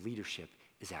spiritual leadership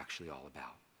is actually all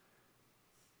about.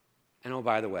 And oh,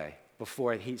 by the way,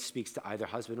 before he speaks to either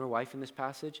husband or wife in this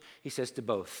passage, he says to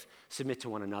both, submit to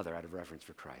one another out of reverence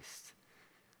for Christ.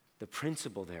 The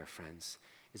principle there, friends,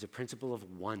 is a principle of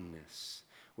oneness,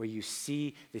 where you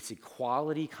see this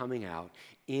equality coming out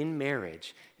in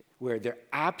marriage, where they're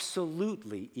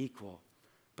absolutely equal,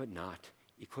 but not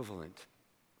equivalent.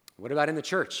 What about in the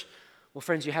church? Well,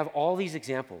 friends, you have all these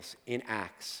examples in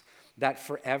Acts that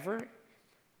forever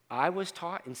I was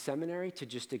taught in seminary to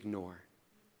just ignore.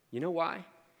 You know why?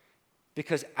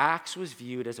 Because Acts was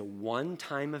viewed as a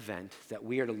one-time event that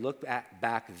we are to look at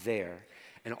back there,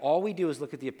 and all we do is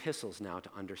look at the epistles now to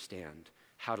understand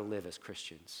how to live as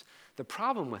Christians. The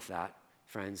problem with that,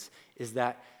 friends, is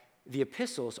that the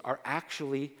epistles are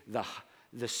actually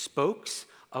the spokes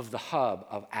of the hub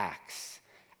of Acts.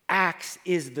 Acts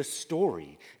is the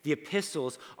story. The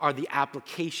epistles are the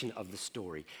application of the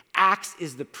story. Acts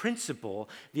is the principle.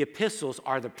 The epistles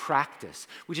are the practice,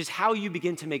 which is how you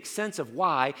begin to make sense of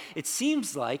why it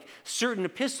seems like certain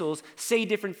epistles say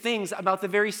different things about the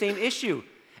very same issue.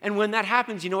 And when that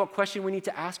happens, you know what question we need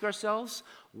to ask ourselves?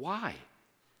 Why?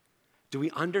 Do we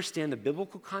understand the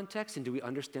biblical context, and do we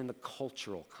understand the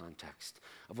cultural context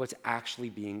of what's actually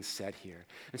being said here?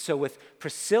 And so with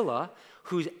Priscilla,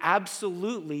 who's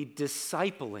absolutely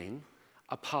discipling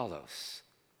Apollos,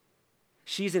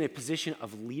 she's in a position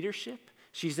of leadership.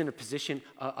 She's in a position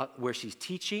where she's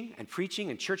teaching and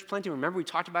preaching and church planting. Remember, we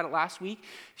talked about it last week.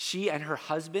 She and her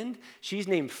husband, she's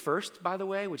named first, by the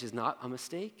way, which is not a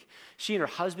mistake. She and her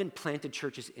husband planted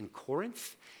churches in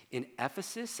Corinth, in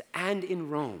Ephesus, and in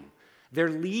Rome. They're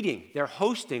leading, they're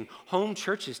hosting home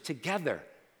churches together.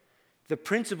 The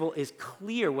principle is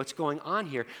clear what's going on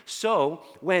here. So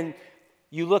when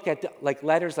you look at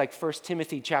letters like 1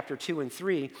 Timothy chapter 2 and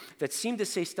 3 that seem to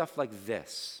say stuff like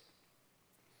this: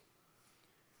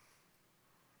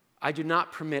 I do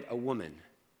not permit a woman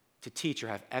to teach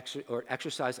or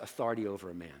exercise authority over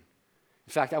a man.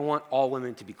 In fact, I want all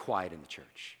women to be quiet in the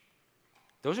church.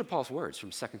 Those are Paul's words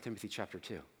from 2 Timothy chapter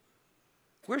 2.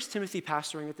 Where's Timothy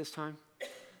pastoring at this time?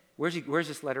 Where's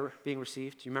this letter being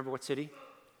received? Do you remember what city?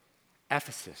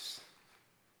 Ephesus.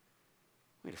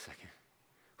 Wait a second.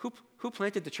 Who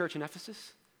planted the church in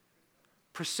Ephesus?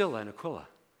 Priscilla and Aquila.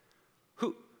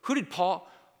 Who did Paul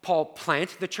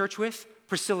plant the church with?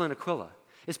 Priscilla and Aquila.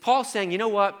 Is Paul saying, you know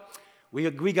what?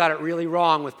 We got it really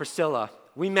wrong with Priscilla.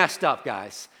 We messed up,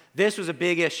 guys. This was a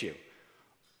big issue.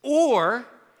 Or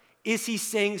is he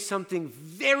saying something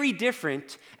very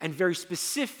different and very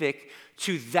specific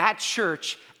to that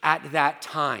church at that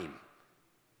time?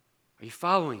 Are you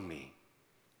following me?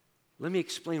 Let me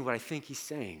explain what I think he's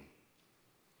saying.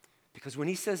 Because when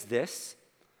he says this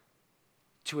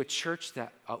to a church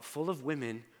that full of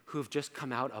women who have just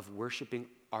come out of worshiping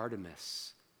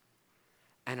Artemis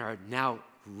and are now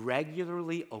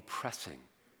regularly oppressing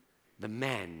the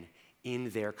men in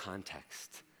their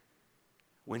context,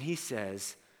 when he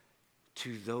says,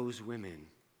 to those women,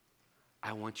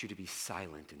 I want you to be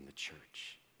silent in the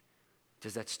church,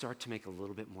 does that start to make a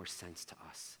little bit more sense to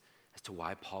us as to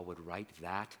why Paul would write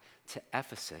that to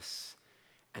Ephesus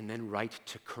and then write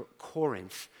to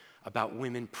Corinth about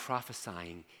women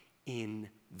prophesying in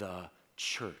the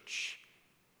church?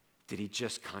 Did he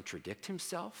just contradict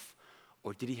himself?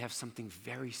 Or did he have something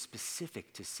very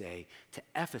specific to say to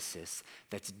Ephesus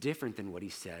that's different than what he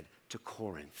said to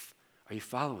Corinth? Are you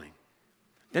following?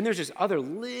 Then there's this other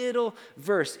little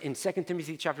verse in 2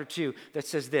 Timothy chapter 2 that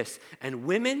says this: and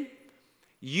women,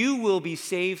 you will be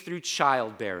saved through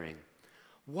childbearing.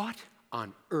 What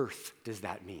on earth does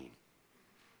that mean?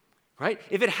 Right?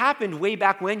 If it happened way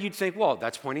back when, you'd think, well,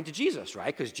 that's pointing to Jesus,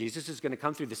 right? Because Jesus is going to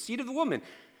come through the seed of the woman.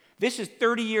 This is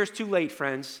 30 years too late,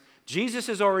 friends. Jesus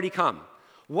has already come.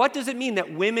 What does it mean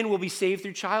that women will be saved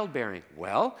through childbearing?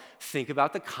 Well, think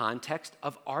about the context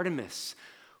of Artemis.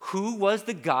 Who was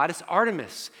the goddess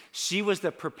Artemis? She was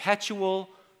the perpetual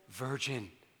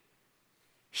virgin.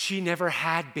 She never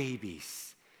had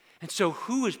babies. And so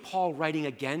who is Paul writing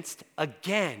against?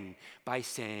 Again, by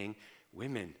saying,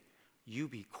 women, you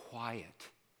be quiet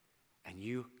and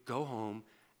you go home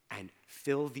and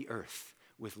fill the earth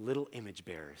with little image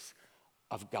bearers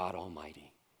of God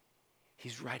Almighty.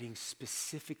 He's writing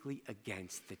specifically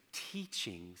against the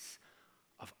teachings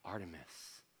of Artemis.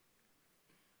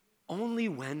 Only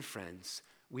when, friends,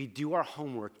 we do our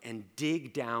homework and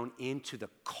dig down into the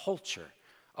culture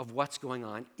of what's going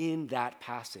on in that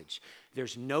passage.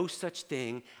 There's no such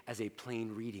thing as a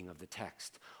plain reading of the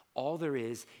text. All there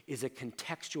is a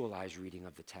contextualized reading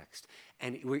of the text.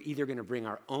 And we're either going to bring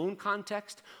our own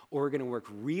context or we're going to work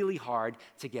really hard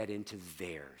to get into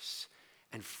theirs.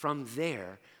 And from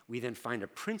there, we then find a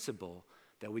principle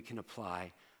that we can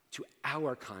apply to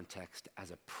our context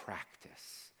as a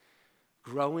practice.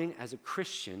 Growing as a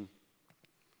Christian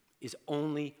is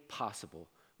only possible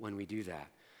when we do that.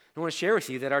 I want to share with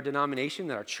you that our denomination,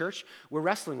 that our church, we're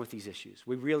wrestling with these issues.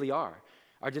 We really are.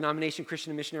 Our denomination,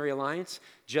 Christian and Missionary Alliance,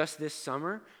 just this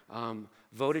summer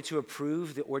voted to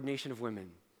approve the ordination of women.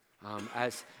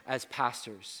 as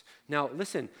pastors. Now,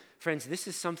 listen, friends, this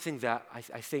is something that I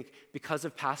think because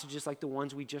of passages like the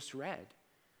ones we just read,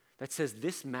 that says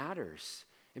this matters.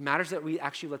 It matters that we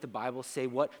actually let the Bible say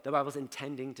what the Bible's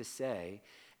intending to say,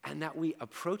 and that we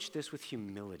approach this with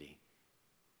humility.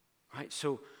 Right?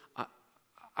 So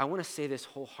I want to say this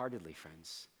wholeheartedly,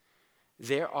 friends.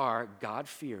 There are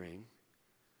God-fearing,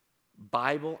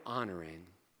 Bible-honoring,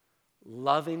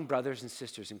 loving brothers and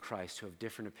sisters in Christ who have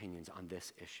different opinions on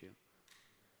this issue,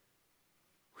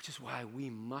 which is why we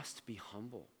must be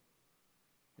humble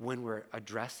when we're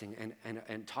addressing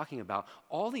and talking about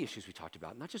all the issues we talked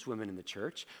about, not just women in the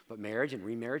church, but marriage and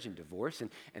remarriage and divorce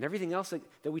and everything else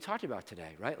that we talked about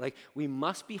today, right? Like, we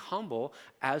must be humble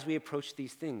as we approach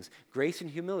these things. Grace and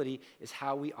humility is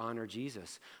how we honor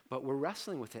Jesus, but we're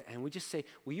wrestling with it, and we just say,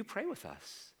 will you pray with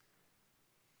us?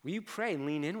 Will you pray and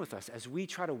lean in with us as we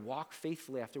try to walk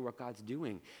faithfully after what God's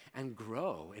doing and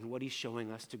grow in what he's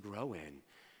showing us to grow in,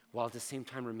 while at the same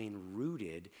time remain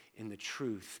rooted in the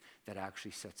truth that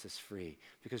actually sets us free?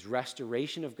 Because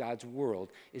restoration of God's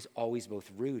world is always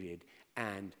both rooted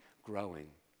and growing.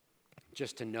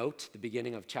 Just to note, the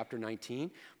beginning of chapter 19,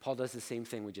 Paul does the same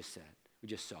thing we just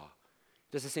saw.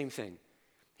 Does the same thing.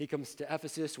 He comes to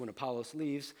Ephesus when Apollos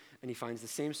leaves, and he finds the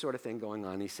same sort of thing going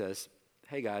on. He says,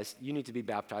 hey guys, you need to be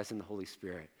baptized in the Holy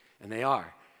Spirit. And they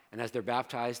are. And as they're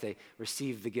baptized, they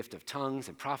receive the gift of tongues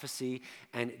and prophecy.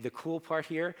 And the cool part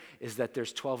here is that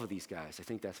there's 12 of these guys. I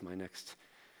think that's my next.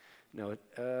 No,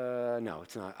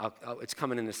 it's not. It's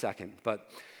coming in a second. But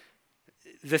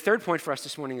the third point for us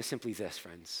this morning is simply this,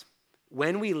 friends.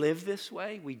 When we live this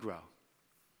way, we grow.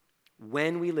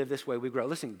 When we live this way, we grow.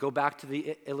 Listen, go back to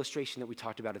the illustration that we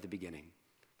talked about at the beginning,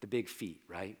 the big feet,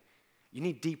 right? You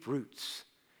need deep roots.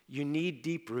 You need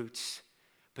deep roots.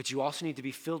 But you also need to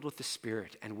be filled with the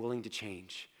Spirit and willing to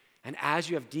change. And as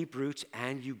you have deep roots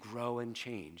and you grow and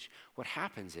change, what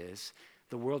happens is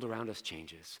the world around us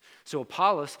changes. So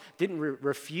Apollos didn't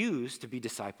refuse to be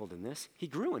discipled in this. He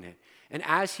grew in it. And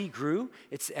as he grew,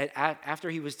 after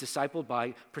he was discipled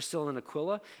by Priscilla and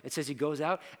Aquila, it says he goes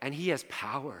out and he has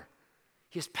power.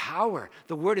 He has power.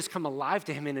 The word has come alive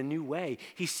to him in a new way.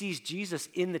 He sees Jesus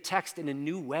in the text in a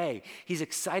new way. He's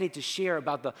excited to share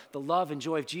about the love and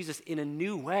joy of Jesus in a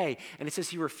new way. And it says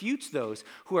he refutes those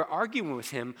who are arguing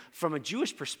with him from a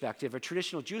Jewish perspective, a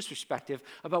traditional Jewish perspective,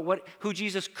 about who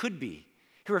Jesus could be.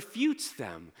 He refutes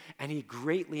them, and he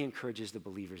greatly encourages the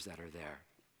believers that are there.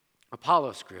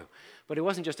 Apollos grew, but it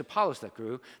wasn't just Apollos that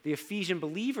grew. The Ephesian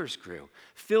believers grew,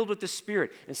 filled with the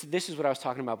Spirit. And so this is what I was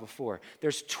talking about before.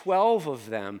 There's 12 of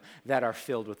them that are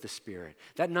filled with the Spirit.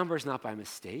 That number is not by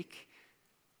mistake.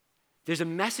 There's a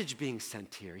message being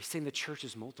sent here. He's saying the church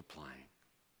is multiplying.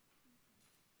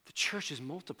 The church is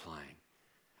multiplying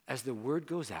as the word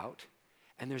goes out,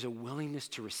 and there's a willingness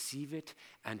to receive it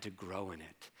and to grow in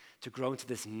it, to grow into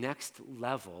this next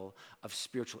level of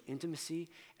spiritual intimacy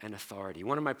and authority.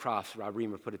 One of my profs, Rob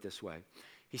Reamer, put it this way.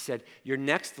 He said, your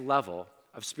next level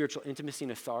of spiritual intimacy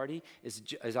and authority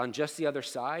is on just the other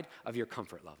side of your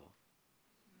comfort level.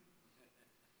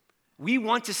 We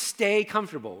want to stay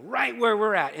comfortable right where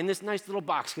we're at in this nice little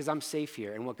box because I'm safe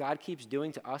here. And what God keeps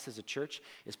doing to us as a church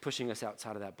is pushing us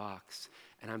outside of that box.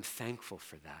 And I'm thankful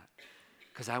for that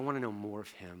because I want to know more of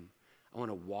him. I want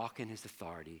to walk in his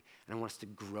authority, and I want us to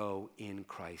grow in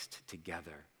Christ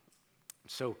together.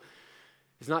 So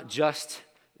it's not just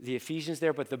the Ephesians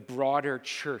there, but the broader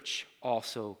church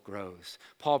also grows.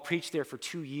 Paul preached there for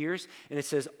 2 years, and it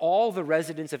says, all the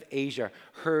residents of Asia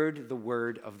heard the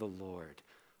word of the Lord.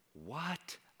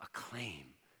 What a claim.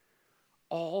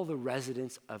 All the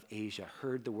residents of Asia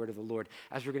heard the word of the Lord.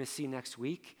 As we're going to see next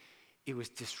week, it was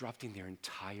disrupting their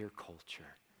entire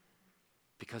culture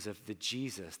because of the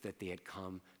Jesus that they had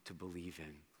come to believe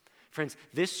in. Friends,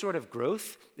 this sort of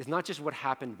growth is not just what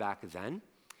happened back then,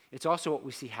 it's also what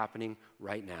we see happening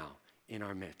right now in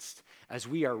our midst. As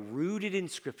we are rooted in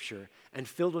Scripture and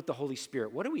filled with the Holy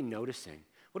Spirit, what are we noticing?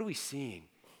 What are we seeing?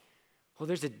 Well,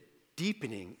 there's a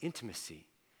deepening intimacy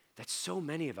that so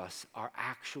many of us are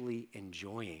actually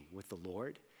enjoying with the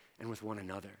Lord and with one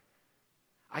another.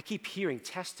 I keep hearing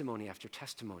testimony after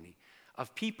testimony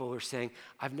of people who are saying,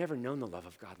 I've never known the love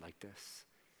of God like this.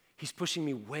 He's pushing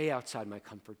me way outside my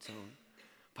comfort zone.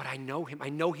 But I know him. I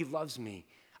know he loves me.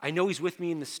 I know he's with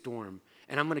me in the storm.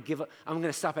 And I'm going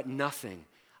to stop at nothing.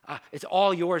 It's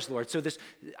all yours, Lord. So this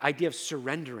idea of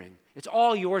surrendering, it's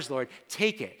all yours, Lord.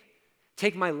 Take it.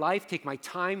 Take my life, take my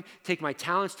time, take my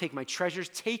talents, take my treasures,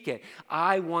 take it.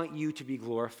 I want you to be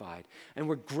glorified. And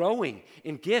we're growing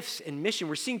in gifts and mission.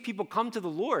 We're seeing people come to the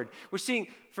Lord. We're seeing,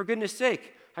 for goodness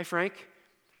sake, hi, Frank.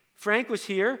 Frank was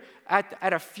here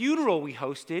at a funeral we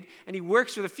hosted, and he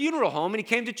works for the funeral home, and he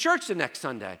came to church the next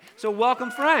Sunday. So welcome,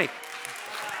 Frank.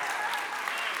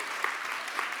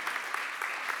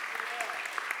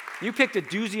 You picked a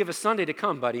doozy of a Sunday to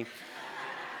come, buddy.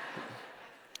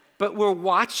 But we're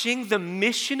watching the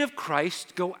mission of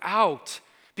Christ go out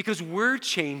because we're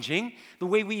changing. The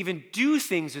way we even do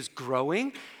things is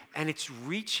growing, and it's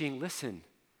reaching, listen,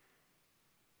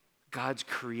 God's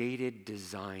created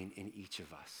design in each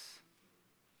of us.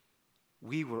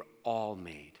 We were all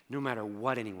made, no matter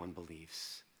what anyone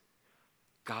believes.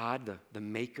 God, the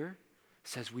maker,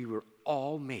 says we were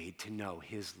all made to know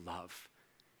his love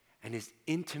and his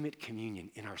intimate communion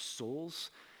in our souls.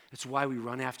 It's why we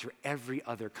run after every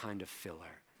other kind of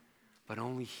filler, but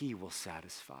only he will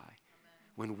satisfy. Amen.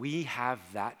 When we have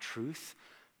that truth,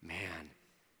 man,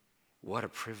 what a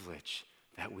privilege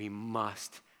that we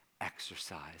must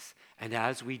exercise. And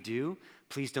as we do,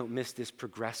 please don't miss this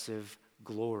progressive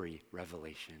glory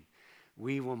revelation.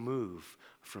 We will move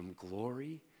from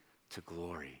glory to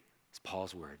glory. It's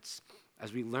Paul's words.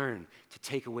 As we learn to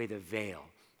take away the veil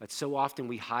that so often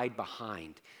we hide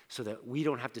behind so that we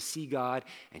don't have to see God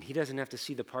and he doesn't have to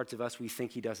see the parts of us we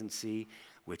think he doesn't see,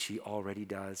 which he already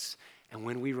does. And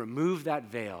when we remove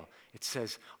that veil, it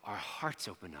says our hearts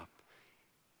open up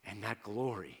and that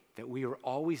glory that we were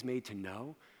always made to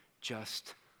know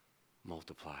just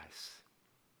multiplies.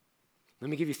 Let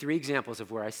me give you 3 examples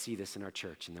of where I see this in our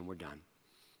church, and then we're done.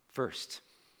 First,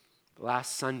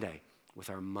 last Sunday with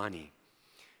our money.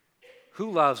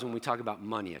 Who loves when we talk about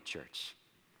money at church?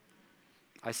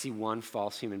 I see one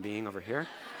false human being over here.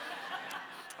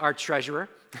 Our treasurer.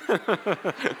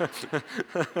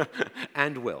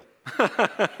 And Will.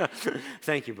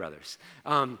 Thank you, brothers.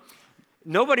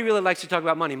 Nobody really likes to talk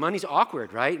about money. Money's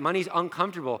awkward, right? Money's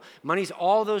uncomfortable. Money's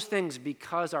all those things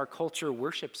because our culture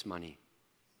worships money.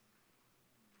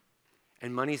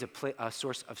 And money's a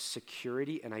source of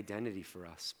security and identity for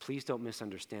us. Please don't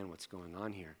misunderstand what's going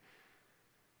on here.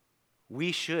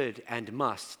 We should and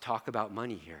must talk about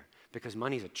money here because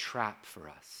money's a trap for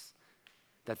us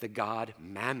that the god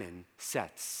Mammon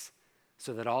sets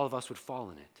so that all of us would fall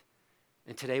in it.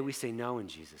 And today we say no in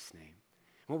Jesus' name.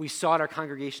 What we saw at our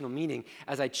congregational meeting,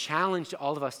 as I challenged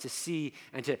all of us to see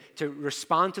and to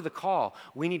respond to the call,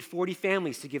 we need 40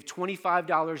 families to give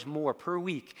 $25 more per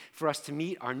week for us to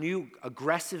meet our new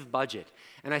aggressive budget.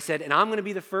 And I said, and I'm going to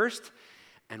be the first.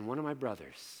 And one of my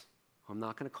brothers, who I'm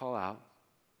not going to call out,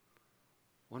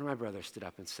 one of my brothers stood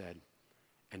up and said,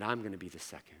 and I'm going to be the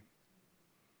second.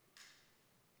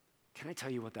 Can I tell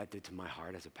you what that did to my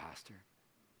heart as a pastor?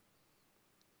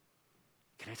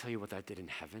 Can I tell you what that did in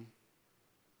heaven?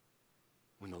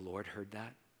 When the Lord heard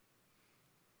that?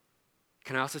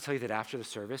 Can I also tell you that after the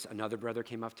service, another brother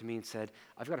came up to me and said,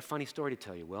 I've got a funny story to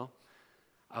tell you, Will.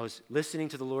 I was listening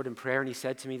to the Lord in prayer, and he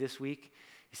said to me this week,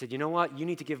 he said, you know what? You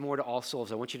need to give more to All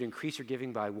Souls. I want you to increase your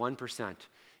giving by 1%.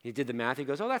 He did the math. He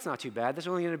goes, oh, that's not too bad. That's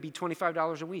only going to be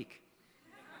 $25 a week.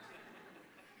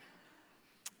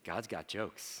 God's got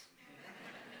jokes.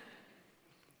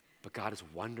 But God is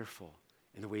wonderful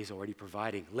in the way he's already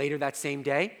providing. Later that same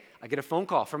day, I get a phone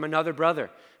call from another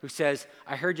brother who says,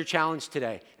 I heard your challenge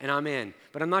today, and I'm in.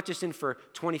 But I'm not just in for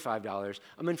 $25,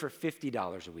 I'm in for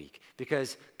 $50 a week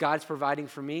because God's providing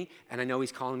for me, and I know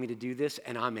he's calling me to do this,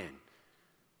 and I'm in.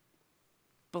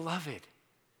 Beloved,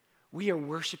 we are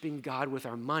worshiping God with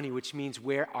our money, which means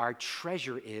where our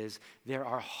treasure is, there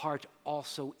our heart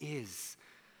also is.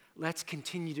 Let's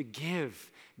continue to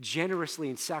give generously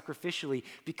and sacrificially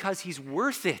because he's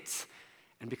worth it.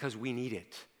 And because we need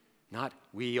it, not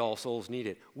we all souls need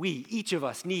it. We, each of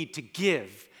us, need to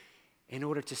give in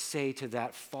order to say to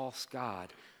that false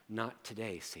god, not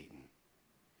today, Satan.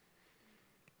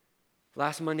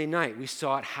 Last Monday night, we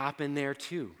saw it happen there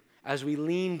too. As we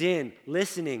leaned in,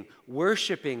 listening,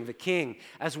 worshiping the King,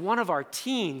 as one of our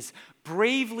teens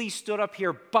bravely stood up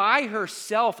here by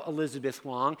herself, Elizabeth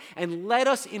Wong, and led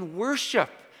us in worship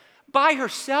by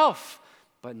herself,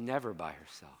 but never by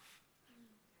herself.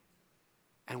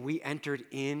 And we entered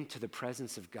into the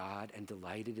presence of God and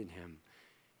delighted in him.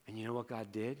 And you know what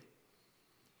God did?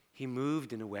 He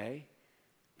moved in a way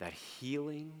that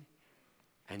healing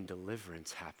and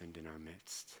deliverance happened in our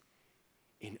midst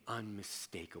in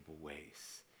unmistakable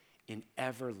ways, in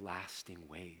everlasting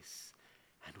ways.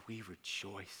 And we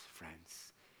rejoice,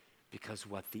 friends, because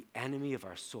what the enemy of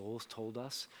our souls told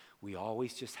us we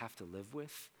always just have to live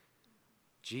with,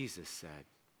 Jesus said,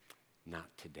 not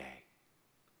today.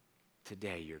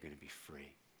 Today you're going to be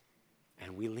free.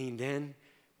 And we leaned in,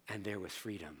 and there was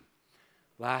freedom.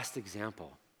 Last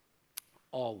example,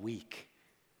 all week,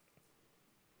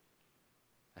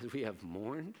 as we have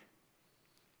mourned,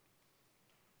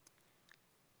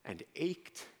 and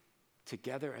ached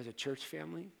together as a church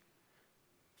family.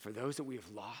 For those that we have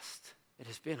lost, it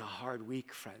has been a hard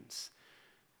week, friends.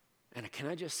 And can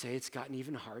I just say it's gotten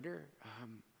even harder?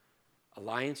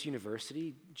 Alliance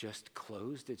University just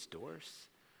closed its doors,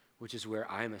 which is where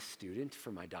I'm a student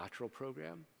for my doctoral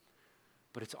program.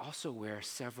 But it's also where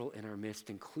several in our midst,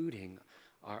 including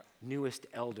our newest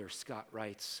elder, Scott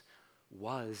Wrights,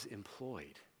 was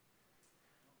employed.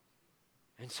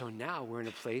 And so now we're in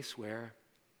a place where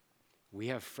we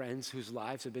have friends whose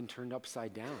lives have been turned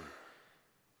upside down.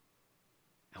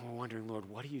 And we're wondering, Lord,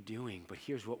 what are you doing? But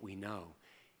here's what we know.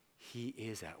 He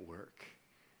is at work.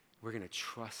 We're going to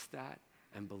trust that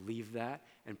and believe that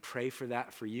and pray for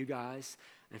that for you guys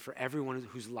and for everyone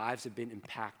whose lives have been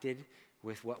impacted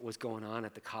with what was going on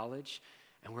at the college.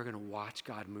 And we're going to watch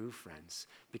God move, friends,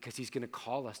 because he's going to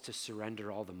call us to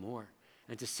surrender all the more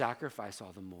and to sacrifice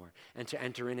all the more and to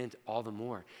enter in it all the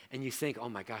more. And you think, oh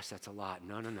my gosh, that's a lot.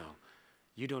 No.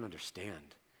 You don't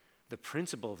understand. The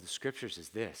principle of the scriptures is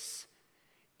this.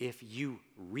 If you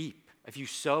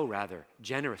sow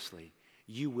generously,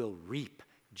 you will reap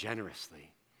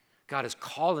generously. God is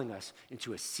calling us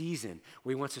into a season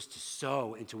where he wants us to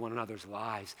sow into one another's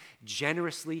lives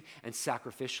generously and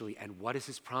sacrificially. And what is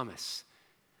his promise?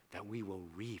 That we will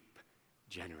reap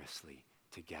generously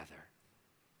together.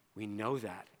 We know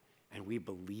that and we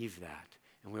believe that.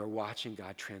 And we are watching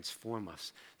God transform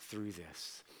us through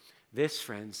this. This,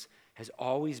 friends, has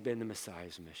always been the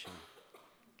Messiah's mission.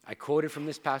 I quoted from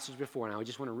this passage before, and I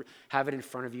just want to have it in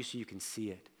front of you so you can see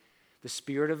it. The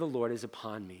Spirit of the Lord is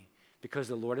upon me, because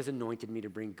the Lord has anointed me to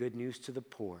bring good news to the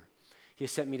poor. He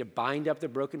has sent me to bind up the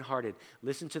brokenhearted.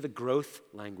 Listen to the growth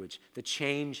language, the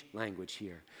change language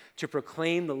here. To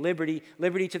proclaim the liberty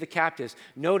to the captives.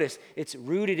 Notice it's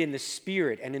rooted in the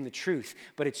Spirit and in the truth,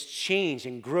 but it's change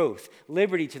and growth.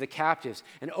 Liberty to the captives,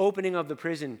 an opening of the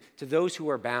prison to those who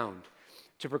are bound.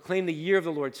 To proclaim the year of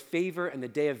the Lord's favor and the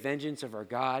day of vengeance of our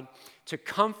God, to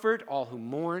comfort all who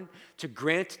mourn, to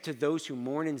grant to those who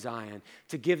mourn in Zion,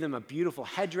 to give them a beautiful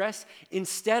headdress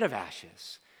instead of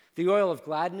ashes, the oil of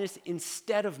gladness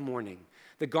instead of mourning,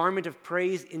 the garment of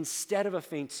praise instead of a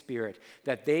faint spirit,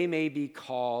 that they may be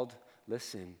called,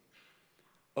 listen,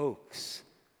 oaks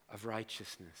of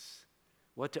righteousness.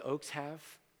 What do oaks have?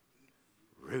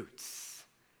 Roots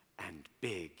and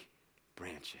big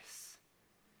branches.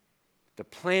 The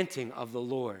planting of the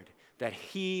Lord, that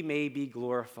he may be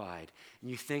glorified. And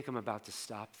you think I'm about to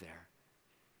stop there.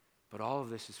 But all of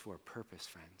this is for a purpose,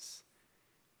 friends.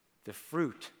 The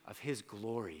fruit of his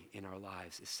glory in our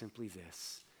lives is simply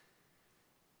this.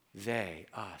 They,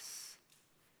 us,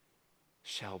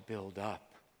 shall build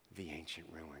up the ancient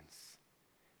ruins.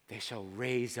 They shall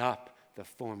raise up the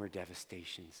former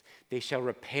devastations. They shall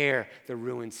repair the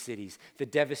ruined cities, the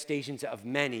devastations of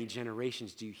many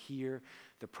generations. Do you hear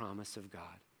the promise of God?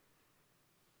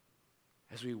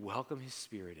 As we welcome his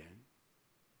Spirit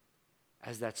in,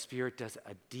 as that Spirit does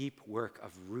a deep work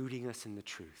of rooting us in the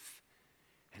truth,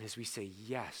 and as we say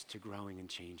yes to growing and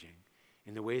changing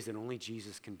in the ways that only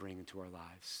Jesus can bring into our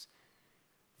lives,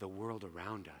 the world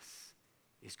around us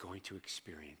is going to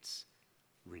experience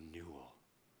renewal.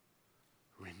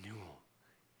 Renewal.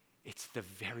 It's the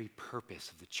very purpose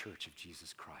of the Church of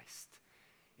Jesus Christ.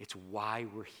 It's why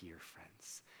we're here,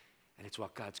 friends. And it's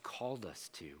what God's called us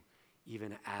to,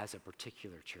 even as a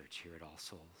particular church here at All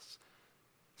Souls.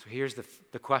 So here's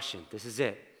the question. This is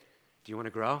it. Do you want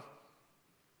to grow?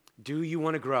 Do you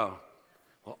want to grow?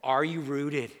 Well, are you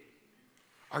rooted?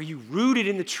 Are you rooted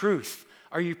in the truth?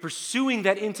 Are you pursuing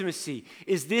that intimacy?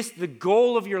 Is this the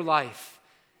goal of your life?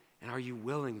 And are you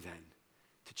willing then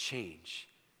to change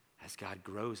as God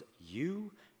grows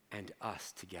you and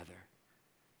us together?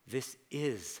 This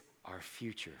is our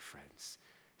future, friends.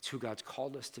 It's who God's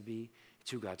called us to be. It's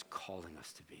who God's calling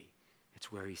us to be.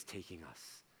 It's where he's taking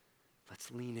us. Let's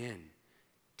lean in.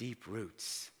 Deep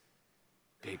roots,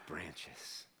 big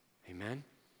branches. Amen?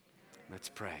 Let's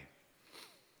pray.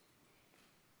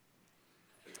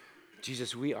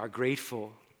 Jesus, we are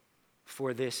grateful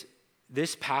for this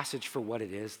passage for what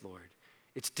it is, Lord.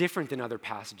 It's different than other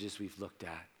passages we've looked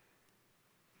at.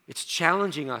 It's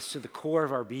challenging us to the core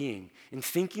of our being in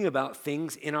thinking about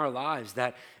things in our lives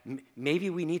that maybe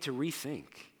we need to rethink.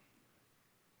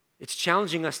 It's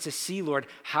challenging us to see, Lord,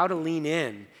 how to lean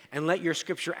in and let your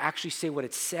scripture actually say what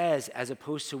it says as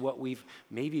opposed to what we've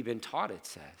maybe been taught it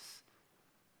says.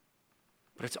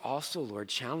 But it's also, Lord,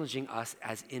 challenging us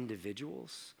as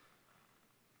individuals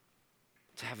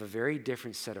to have a very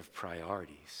different set of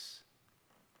priorities.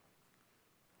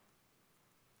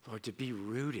 Lord, to be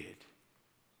rooted.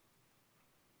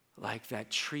 like that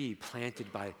tree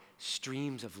planted by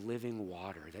streams of living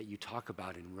water that you talk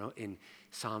about in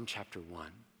Psalm chapter 1.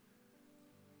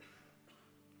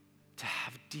 To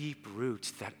have deep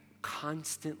roots that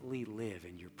constantly live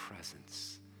in your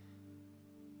presence,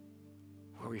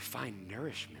 where we find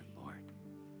nourishment, Lord,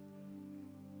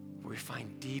 where we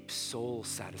find deep soul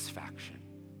satisfaction,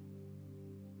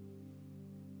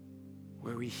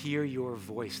 where we hear your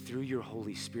voice through your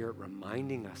Holy Spirit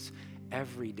reminding us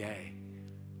every day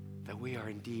that we are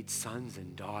indeed sons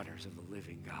and daughters of the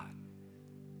living God,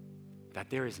 that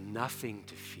there is nothing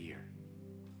to fear,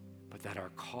 but that our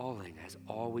calling has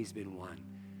always been one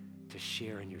to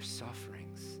share in your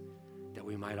sufferings, that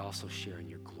we might also share in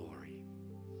your glory.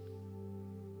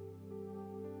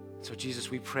 So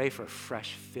Jesus, we pray for a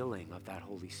fresh filling of that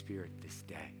Holy Spirit this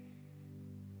day.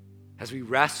 As we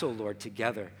wrestle, Lord,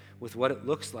 together with what it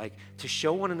looks like to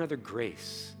show one another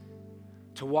grace,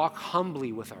 to walk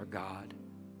humbly with our God,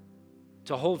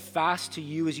 to hold fast to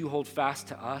you as you hold fast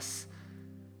to us,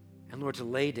 and Lord, to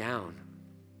lay down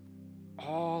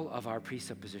all of our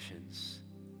presuppositions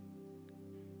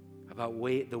about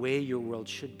the way your world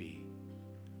should be,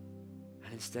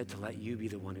 and instead to let you be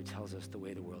the one who tells us the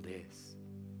way the world is.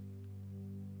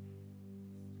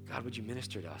 God, would you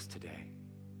minister to us today?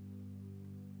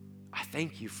 I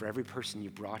thank you for every person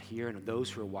you brought here and those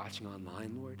who are watching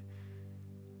online, Lord,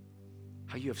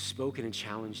 how you have spoken and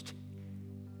challenged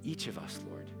each of us,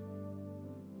 Lord.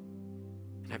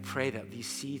 And I pray that these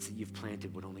seeds that you've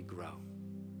planted would only grow,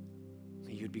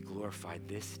 that you'd be glorified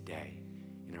this day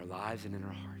in our lives and in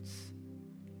our hearts.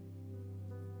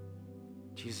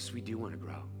 Jesus, we do want to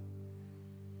grow.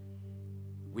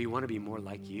 We want to be more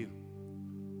like you.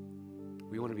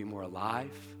 We want to be more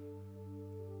alive.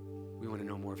 We want to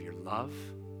know more of your love.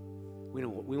 We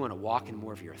want to walk in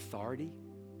more of your authority.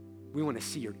 We want to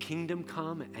see your kingdom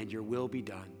come and your will be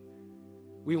done.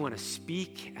 We want to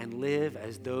speak and live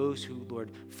as those who,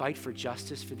 Lord, fight for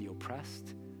justice for the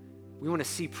oppressed. We want to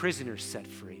see prisoners set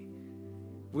free.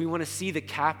 We want to see the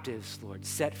captives, Lord,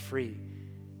 set free.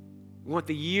 We want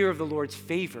the year of the Lord's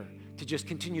favor to just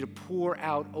continue to pour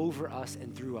out over us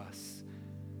and through us.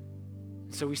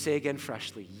 So we say again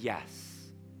freshly, yes.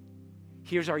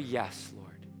 Here's our yes,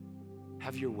 Lord.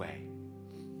 Have your way.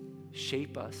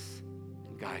 Shape us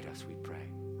and guide us, we pray.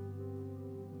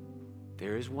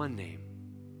 There is one name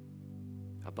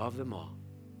above them all.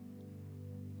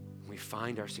 We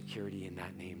find our security in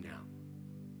that name now,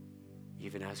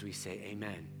 even as we say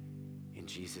amen in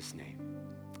Jesus' name.